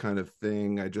 70s kind of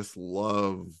thing. I just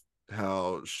love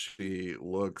how she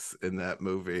looks in that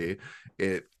movie.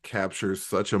 It captures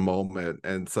such a moment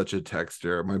and such a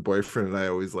texture. My boyfriend and I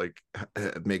always like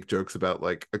make jokes about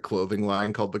like a clothing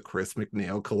line called the Chris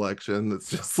McNeil collection. That's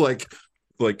just like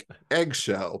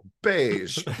eggshell,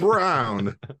 beige,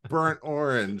 brown, burnt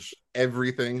orange.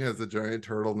 Everything has a giant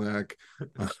turtleneck.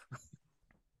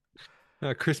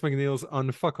 Chris McNeil's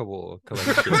Unfuckable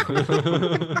collection.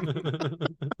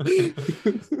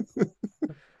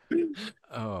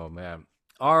 Oh man.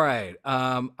 All right.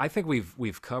 I think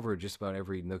we've covered just about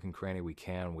every nook and cranny we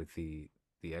can with the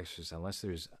Exorcist. Unless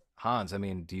there's Hans, I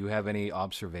mean, do you have any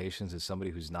observations as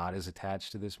somebody who's not as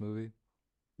attached to this movie?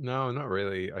 No, not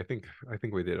really. I think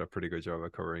we did a pretty good job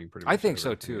of covering pretty much. I think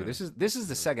so too. Yeah. This is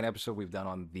the second episode we've done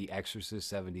on The Exorcist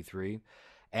 73.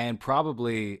 And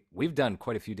probably we've done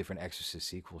quite a few different Exorcist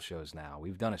sequel shows now.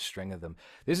 We've done a string of them.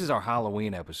 This is our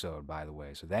Halloween episode, by the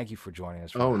way. So thank you for joining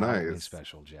us for the Halloween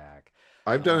special, Jack.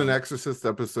 I've done an Exorcist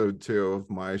episode too of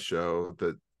my show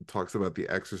that talks about The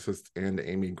Exorcist and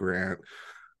Amy Grant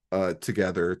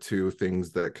together, two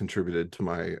things that contributed to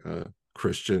my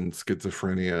Christian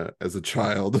schizophrenia as a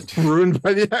child, ruined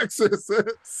by The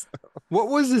Exorcist. What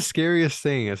was the scariest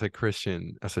thing as a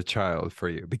Christian, as a child for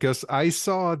you? Because I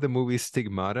saw the movie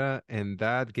Stigmata, and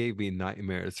that gave me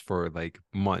nightmares for like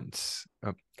months.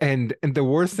 And the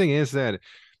worst thing is that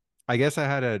I guess I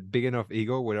had a big enough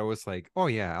ego where I was like, oh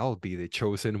yeah, I'll be the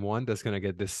chosen one that's gonna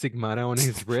get the stigmata on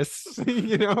his wrists,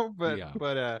 you know. But Yeah.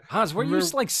 but Hans, were you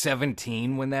remember, like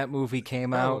 17 when that movie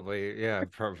came out? probably, yeah,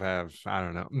 perhaps, I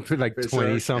don't know, like Fish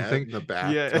 20 our cat something. in the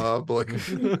Yeah. bathtub, like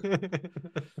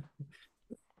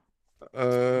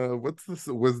what's this,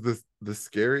 was this the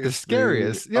The scariest thing?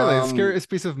 scariest, yeah, the scariest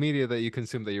piece of media that you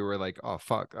consume that you were like, oh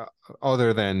fuck,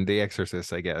 other than The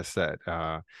Exorcist, I guess,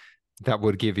 that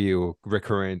would give you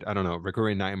recurrent, I don't know,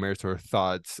 recurrent nightmares or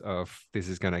thoughts of this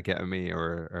is gonna get me,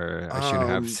 or I shouldn't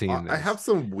have seen I this. have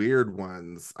some weird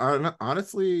ones.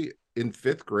 Honestly, in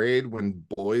fifth grade when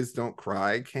Boys Don't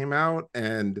Cry came out,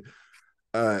 and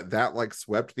that like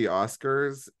swept the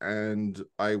Oscars, and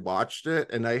I watched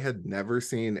it, and I had never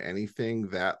seen anything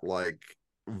that like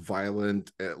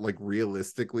violent, like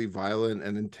realistically violent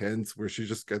and intense, where she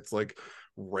just gets like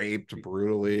raped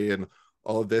brutally and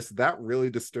all of this. That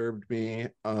really disturbed me.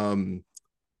 In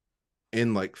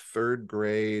like third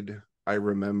grade, I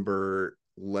remember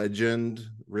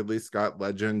Ridley Scott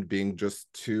Legend being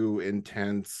just too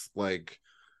intense. Like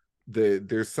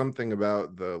there's something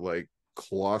about the like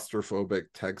claustrophobic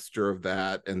texture of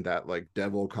that and that like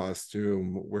devil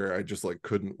costume where I just like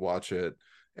couldn't watch it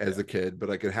as Yeah. a kid, but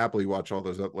I could happily watch all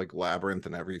those like Labyrinth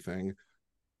and everything.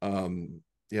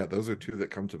 Yeah, those are two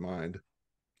that come to mind.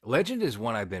 Legend is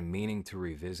one I've been meaning to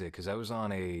revisit because I was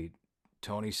on a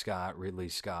Tony Scott, Ridley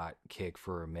Scott kick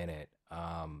for a minute.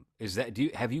 Is that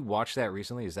have you watched that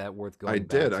recently? Is that worth I going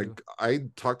back did. to? I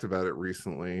talked about it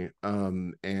recently.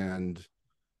 And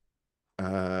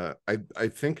I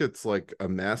think it's like a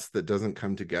mess that doesn't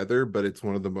come together, but it's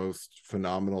one of the most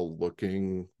phenomenal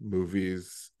looking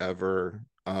movies ever.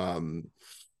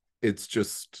 It's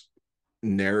just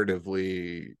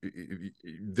narratively,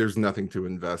 there's nothing to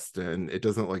invest in. It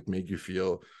doesn't like make you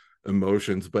feel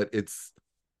emotions, but it's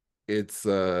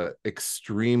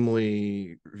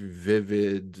extremely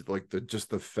vivid, like the just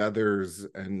the feathers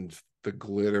and the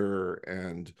glitter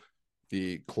and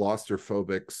the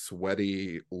claustrophobic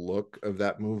sweaty look of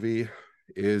that movie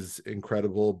is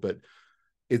incredible. But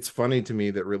it's funny to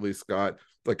me that Ridley Scott,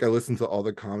 like I listened to all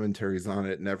the commentaries on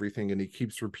it and everything, and he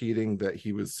keeps repeating that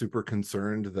he was super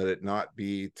concerned that it not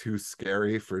be too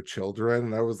scary for children.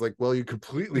 And I was like, well, you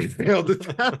completely failed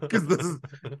at that because this is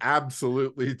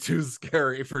absolutely too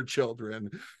scary for children.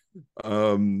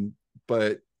 um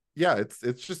but yeah, it's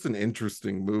just an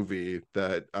interesting movie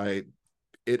that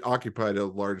it occupied a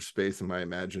large space in my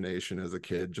imagination as a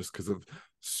kid just because of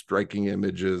striking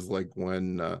images like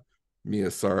when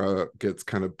Miyasara gets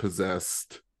kind of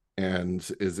possessed and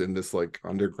is in this like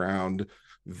underground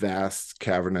vast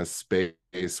cavernous space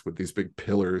with these big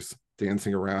pillars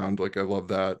dancing around. Like I love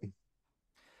that.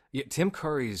 Yeah, Tim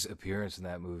Curry's appearance in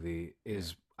that movie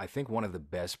is, I think, one of the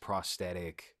best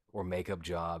prosthetic or makeup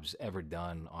jobs ever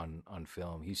done on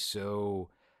film. He's so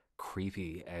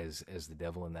creepy as the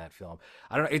devil in that film.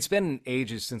 I don't know. It's been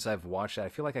ages since I've watched it. I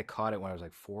feel like I caught it when I was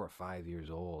like 4 or 5 years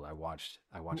old. I watched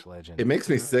It Legend. makes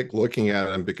me sick looking at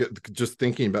him because just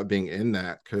thinking about being in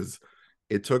that, because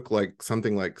it took like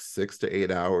something like 6 to 8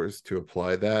 hours to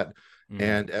apply that. Mm.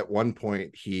 And at one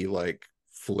point he like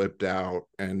flipped out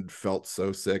and felt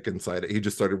so sick inside it. He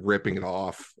just started ripping it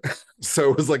off.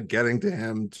 So it was like getting to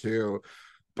him too.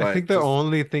 I think But the just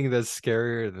only thing that's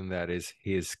scarier than that is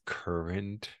his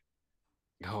current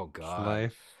Oh God.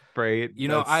 life, right? You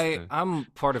know, That's I'm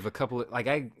part of a couple of, like,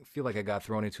 I feel like I got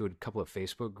thrown into a couple of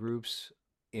Facebook groups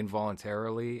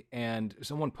involuntarily, and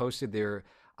someone posted there,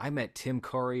 I met Tim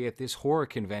Curry at this horror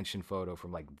convention photo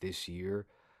from like this year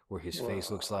where his face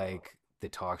looks like the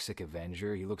Toxic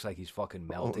Avenger. He looks like he's fucking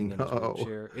oh melting in his no.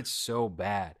 wheelchair. It's so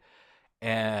bad.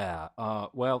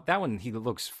 Well, that one he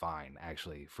looks fine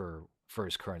actually for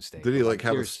his current state, Did he but like like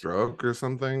have a there's stroke or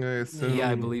something, I yeah, I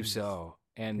assume? believe so.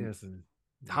 And yes,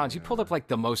 Hans, you pulled up yeah. like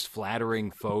the most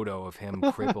flattering photo of him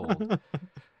crippled. It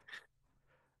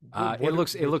What,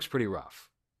 looks pretty rough.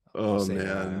 I'll Oh say that.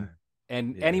 yeah, man.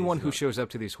 And yeah, anyone he's who not. shows up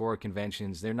to these horror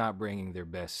conventions, they're not bringing their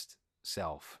best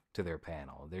self to their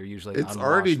panel. They're usually It's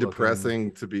already unwashed looking.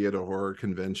 depressing to be at a horror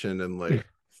convention and like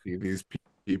see these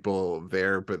people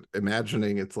there, but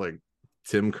imagining it's like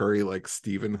Tim Curry, like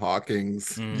Stephen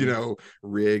Hawking's, Mhm.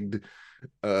 rigged.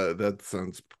 That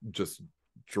sounds just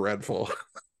dreadful.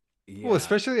 Well, Yeah,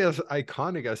 especially as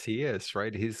iconic as he is,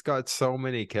 right? He's got so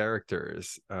many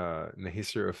characters in the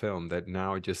history of film that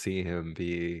now just see him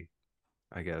be,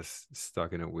 I guess,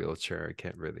 stuck in a wheelchair,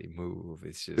 can't really move.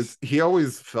 It's just He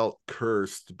always felt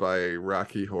cursed by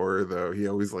Rocky Horror, though. He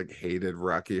always like hated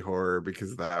Rocky Horror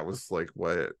because that was like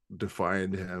what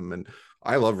defined him. And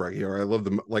I love Rocky Horror. I love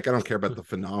the like. I don't care about the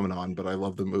phenomenon, but I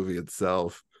love the movie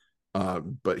itself.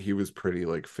 But he was pretty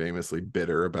like famously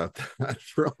bitter about that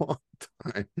for a long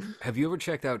time. Have you ever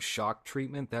checked out Shock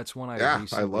Treatment? That's one I Yeah, I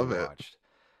recently love it. watched.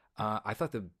 I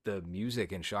thought the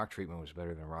music in Shock Treatment was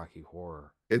better than Rocky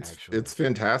Horror, It's actually.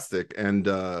 fantastic, and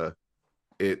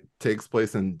it takes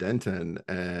place in Denton,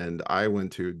 and I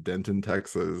went to Denton,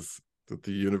 Texas, at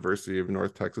the University of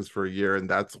North Texas for a year, and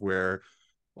that's where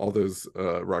all those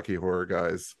Rocky Horror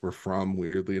guys were from.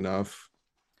 Weirdly enough,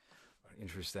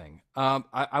 Interesting.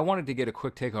 I wanted to get a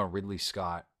quick take on Ridley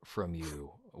Scott from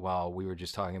you while we were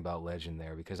just talking about Legend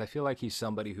there, because I feel like he's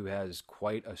somebody who has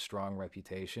quite a strong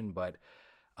reputation, but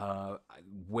uh,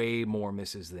 way more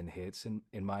misses than hits,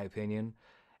 in my opinion.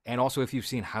 And also, if you've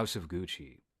seen House of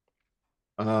Gucci.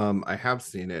 I have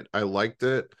seen it. I liked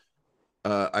it.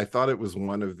 I thought it was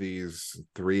one of these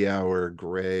 3 hour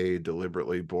gray,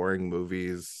 deliberately boring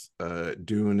movies.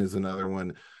 Dune is another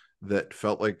one that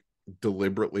felt like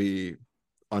deliberately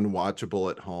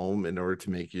unwatchable at home in order to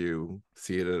make you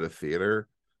see it at a theater.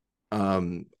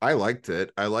 I liked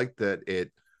it. I liked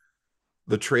that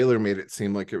the trailer made it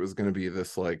seem like it was going to be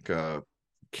this like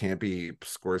campy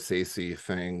Scorsese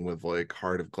thing with like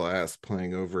Heart of Glass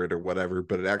playing over it or whatever,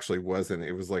 but it actually wasn't.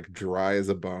 It was like dry as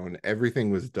a bone.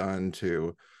 Everything was done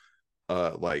to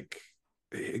like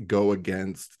go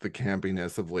against the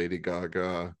campiness of Lady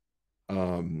Gaga.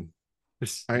 Um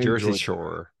It's I Jersey enjoyed that.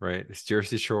 Shore, right? It's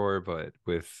Jersey Shore, but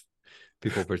with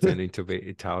people pretending to be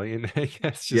Italian. I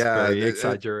guess just Yeah, very a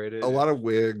exaggerated. lot of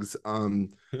wigs.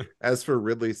 As for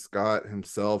Ridley Scott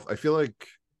himself, I feel like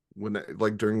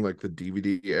like during like the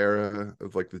DVD era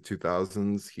of like the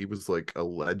 2000s, he was like a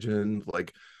legend.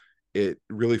 Like it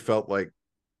really felt like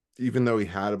even though he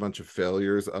had a bunch of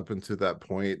failures up until that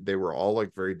point, they were all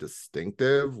like very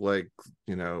distinctive. Like,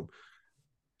 you know,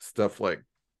 stuff like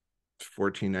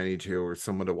 1492 or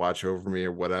Someone to Watch Over Me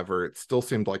or whatever. It still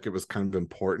seemed like it was kind of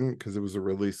important because it was a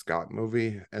Ridley Scott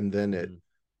movie. And then it Mhm.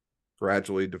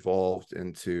 gradually devolved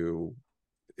into,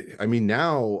 I mean,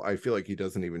 now I feel like he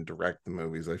doesn't even direct the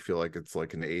movies. I feel like it's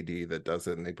like an AD that does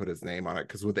it and they put his name on it.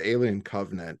 Because with Alien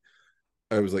Covenant,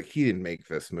 I was like, he didn't make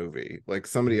this movie. Like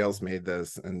somebody else Mhm. made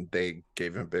this and they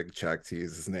gave him a big check to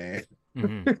use his name.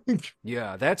 Hmm.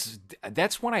 Yeah, that's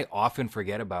one I often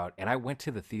forget about, and I went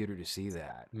to the theater to see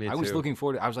that. Me I was too. looking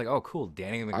forward to. I was like, "Oh, cool,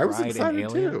 Danny I was McBride and excited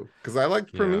Alien." too because I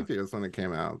liked Yeah. Prometheus when it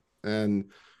came out.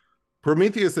 And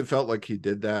Prometheus, it felt like he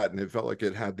did that and it felt like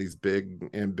it had these big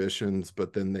ambitions,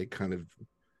 but then they kind of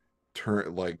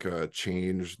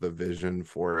change the vision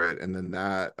for it, and then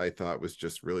that I thought was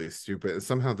just really stupid, and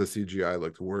somehow the CGI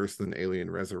looked worse than Alien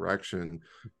Resurrection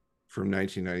from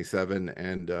 1997.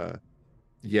 And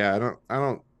yeah, I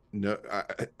don't know,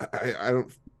 I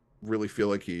don't really feel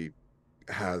like he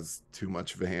has too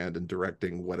much of a hand in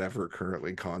directing whatever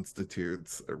currently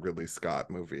constitutes a Ridley Scott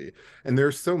movie. And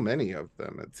there's so many of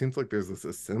them, it seems like there's this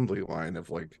assembly line of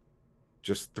like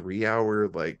just 3 hour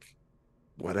like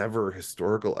whatever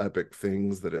historical epic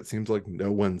things that it seems like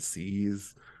no one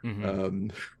sees. Hmm.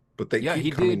 um but they Yeah,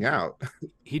 keep coming out.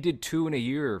 he did two in a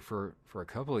year for a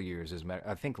couple of years.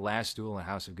 I think Last Duel and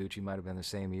House of Gucci might have been the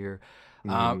same year.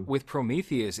 Mm, With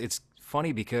Prometheus, it's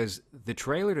funny because the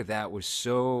trailer to that was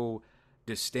so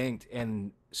distinct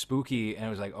and spooky, and I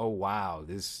was like, "Oh wow,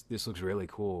 this looks really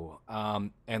cool."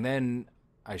 And then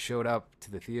I showed up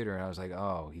to the theater, and I was like,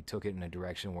 "Oh, he took it in a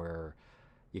direction where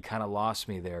you kind of lost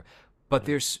me there." But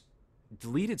there's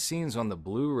deleted scenes on the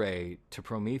Blu-ray to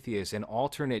Prometheus and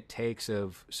alternate takes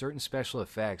of certain special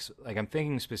effects. Like I'm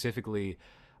thinking specifically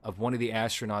of one of the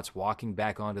astronauts walking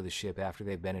back onto the ship after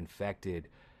they've been infected.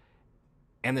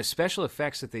 And the special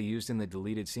effects that they used in the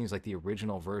deleted scenes, like the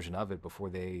original version of it before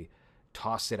they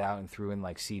tossed it out and threw in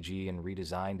like CG and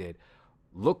redesigned it,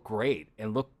 look great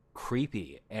and look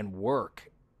creepy and work.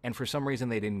 And for some reason,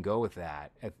 they didn't go with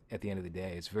that at the end of the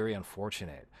day. It's very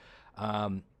unfortunate.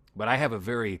 Um, but I have a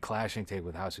very clashing take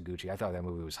with House of Gucci. I thought that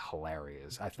movie was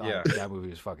hilarious. I thought Yeah. that movie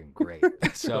was fucking great.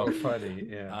 So, So funny.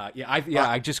 Yeah. yeah,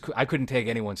 I couldn't take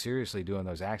anyone seriously doing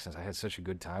those accents. I had such a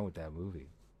good time with that movie.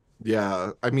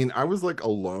 yeah, I mean, I was like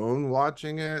alone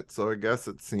watching it, so I guess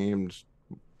it seemed,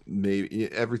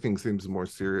 maybe everything seems more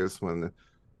serious when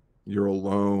you're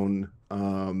alone.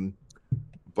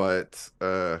 But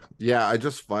yeah, I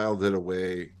just filed it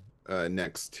away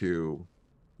next to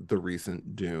the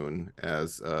recent Dune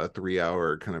as a 3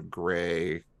 hour kind of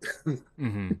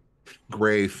Hmm.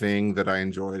 gray thing that I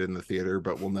enjoyed in the theater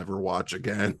but will never watch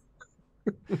again.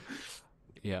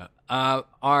 Yeah. All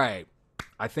right.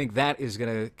 I think that is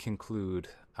going to conclude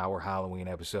our Halloween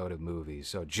episode of movies.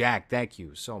 So, Jack, thank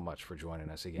you so much for joining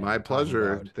us again My and talking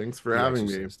pleasure. about Thanks for The having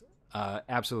me. Exorcist.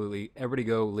 Absolutely. Everybody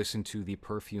go listen to The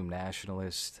Perfume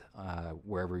Nationalist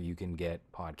wherever you can get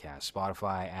podcasts,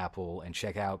 Spotify, Apple, and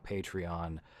check out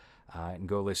Patreon. And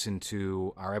go listen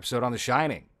to our episode on The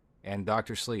Shining and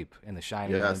Doctor Sleep in The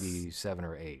Shining 97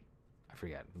 or 8. I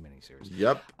forget the miniseries.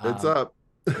 Yep, it's up.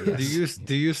 Yes.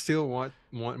 Do you still want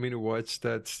me to watch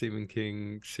that Stephen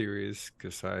King series?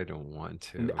 Because I don't want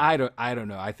to. I don't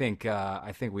know. I think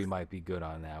we might be good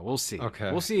on that. We'll see.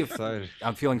 Okay. We'll see if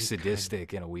I'm feeling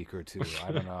sadistic in a week or two.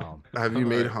 I don't know. Have you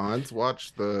made Hans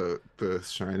watch the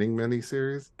Shining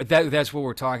miniseries? That's what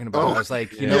we're talking about. I was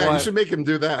like, you know what? You should make him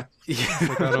do that.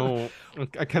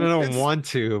 I kind of don't want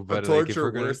to, but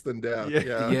torture worse than death.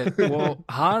 Yeah. Well,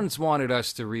 Hans wanted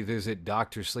us to revisit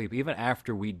Doctor Sleep even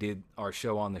after we did our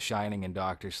show on The Shining and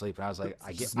Doctor Sleep, and I was like,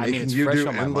 I mean, it's fresh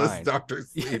on my mind. Doctor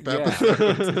Sleep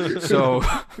episodes. So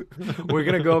we're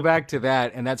gonna go back to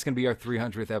that, and that's gonna be our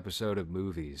 300th episode of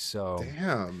movies. So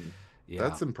damn,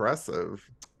 that's impressive.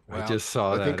 Well, I just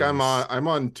saw that. I think I'm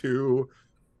on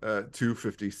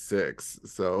 256.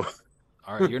 So.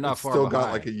 All right, you're not far still behind.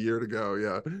 Got like a year to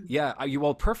go. Yeah.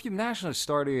 Well, Perfume National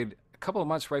started a couple of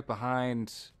months right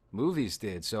behind movies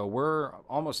did, so we're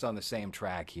almost on the same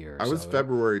track here. I was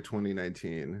February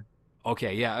 2019.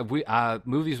 Okay, yeah. We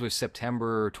movies was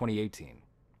September 2018.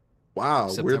 Wow,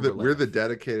 we're the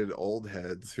dedicated old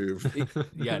heads who've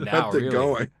now kept it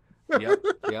going. Yep.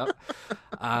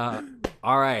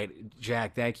 All right,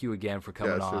 Jack, thank you again for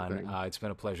coming on. It's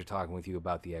been a pleasure talking with you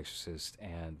about The Exorcist,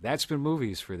 and that's been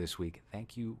movies for this week.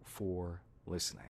 Thank you for listening.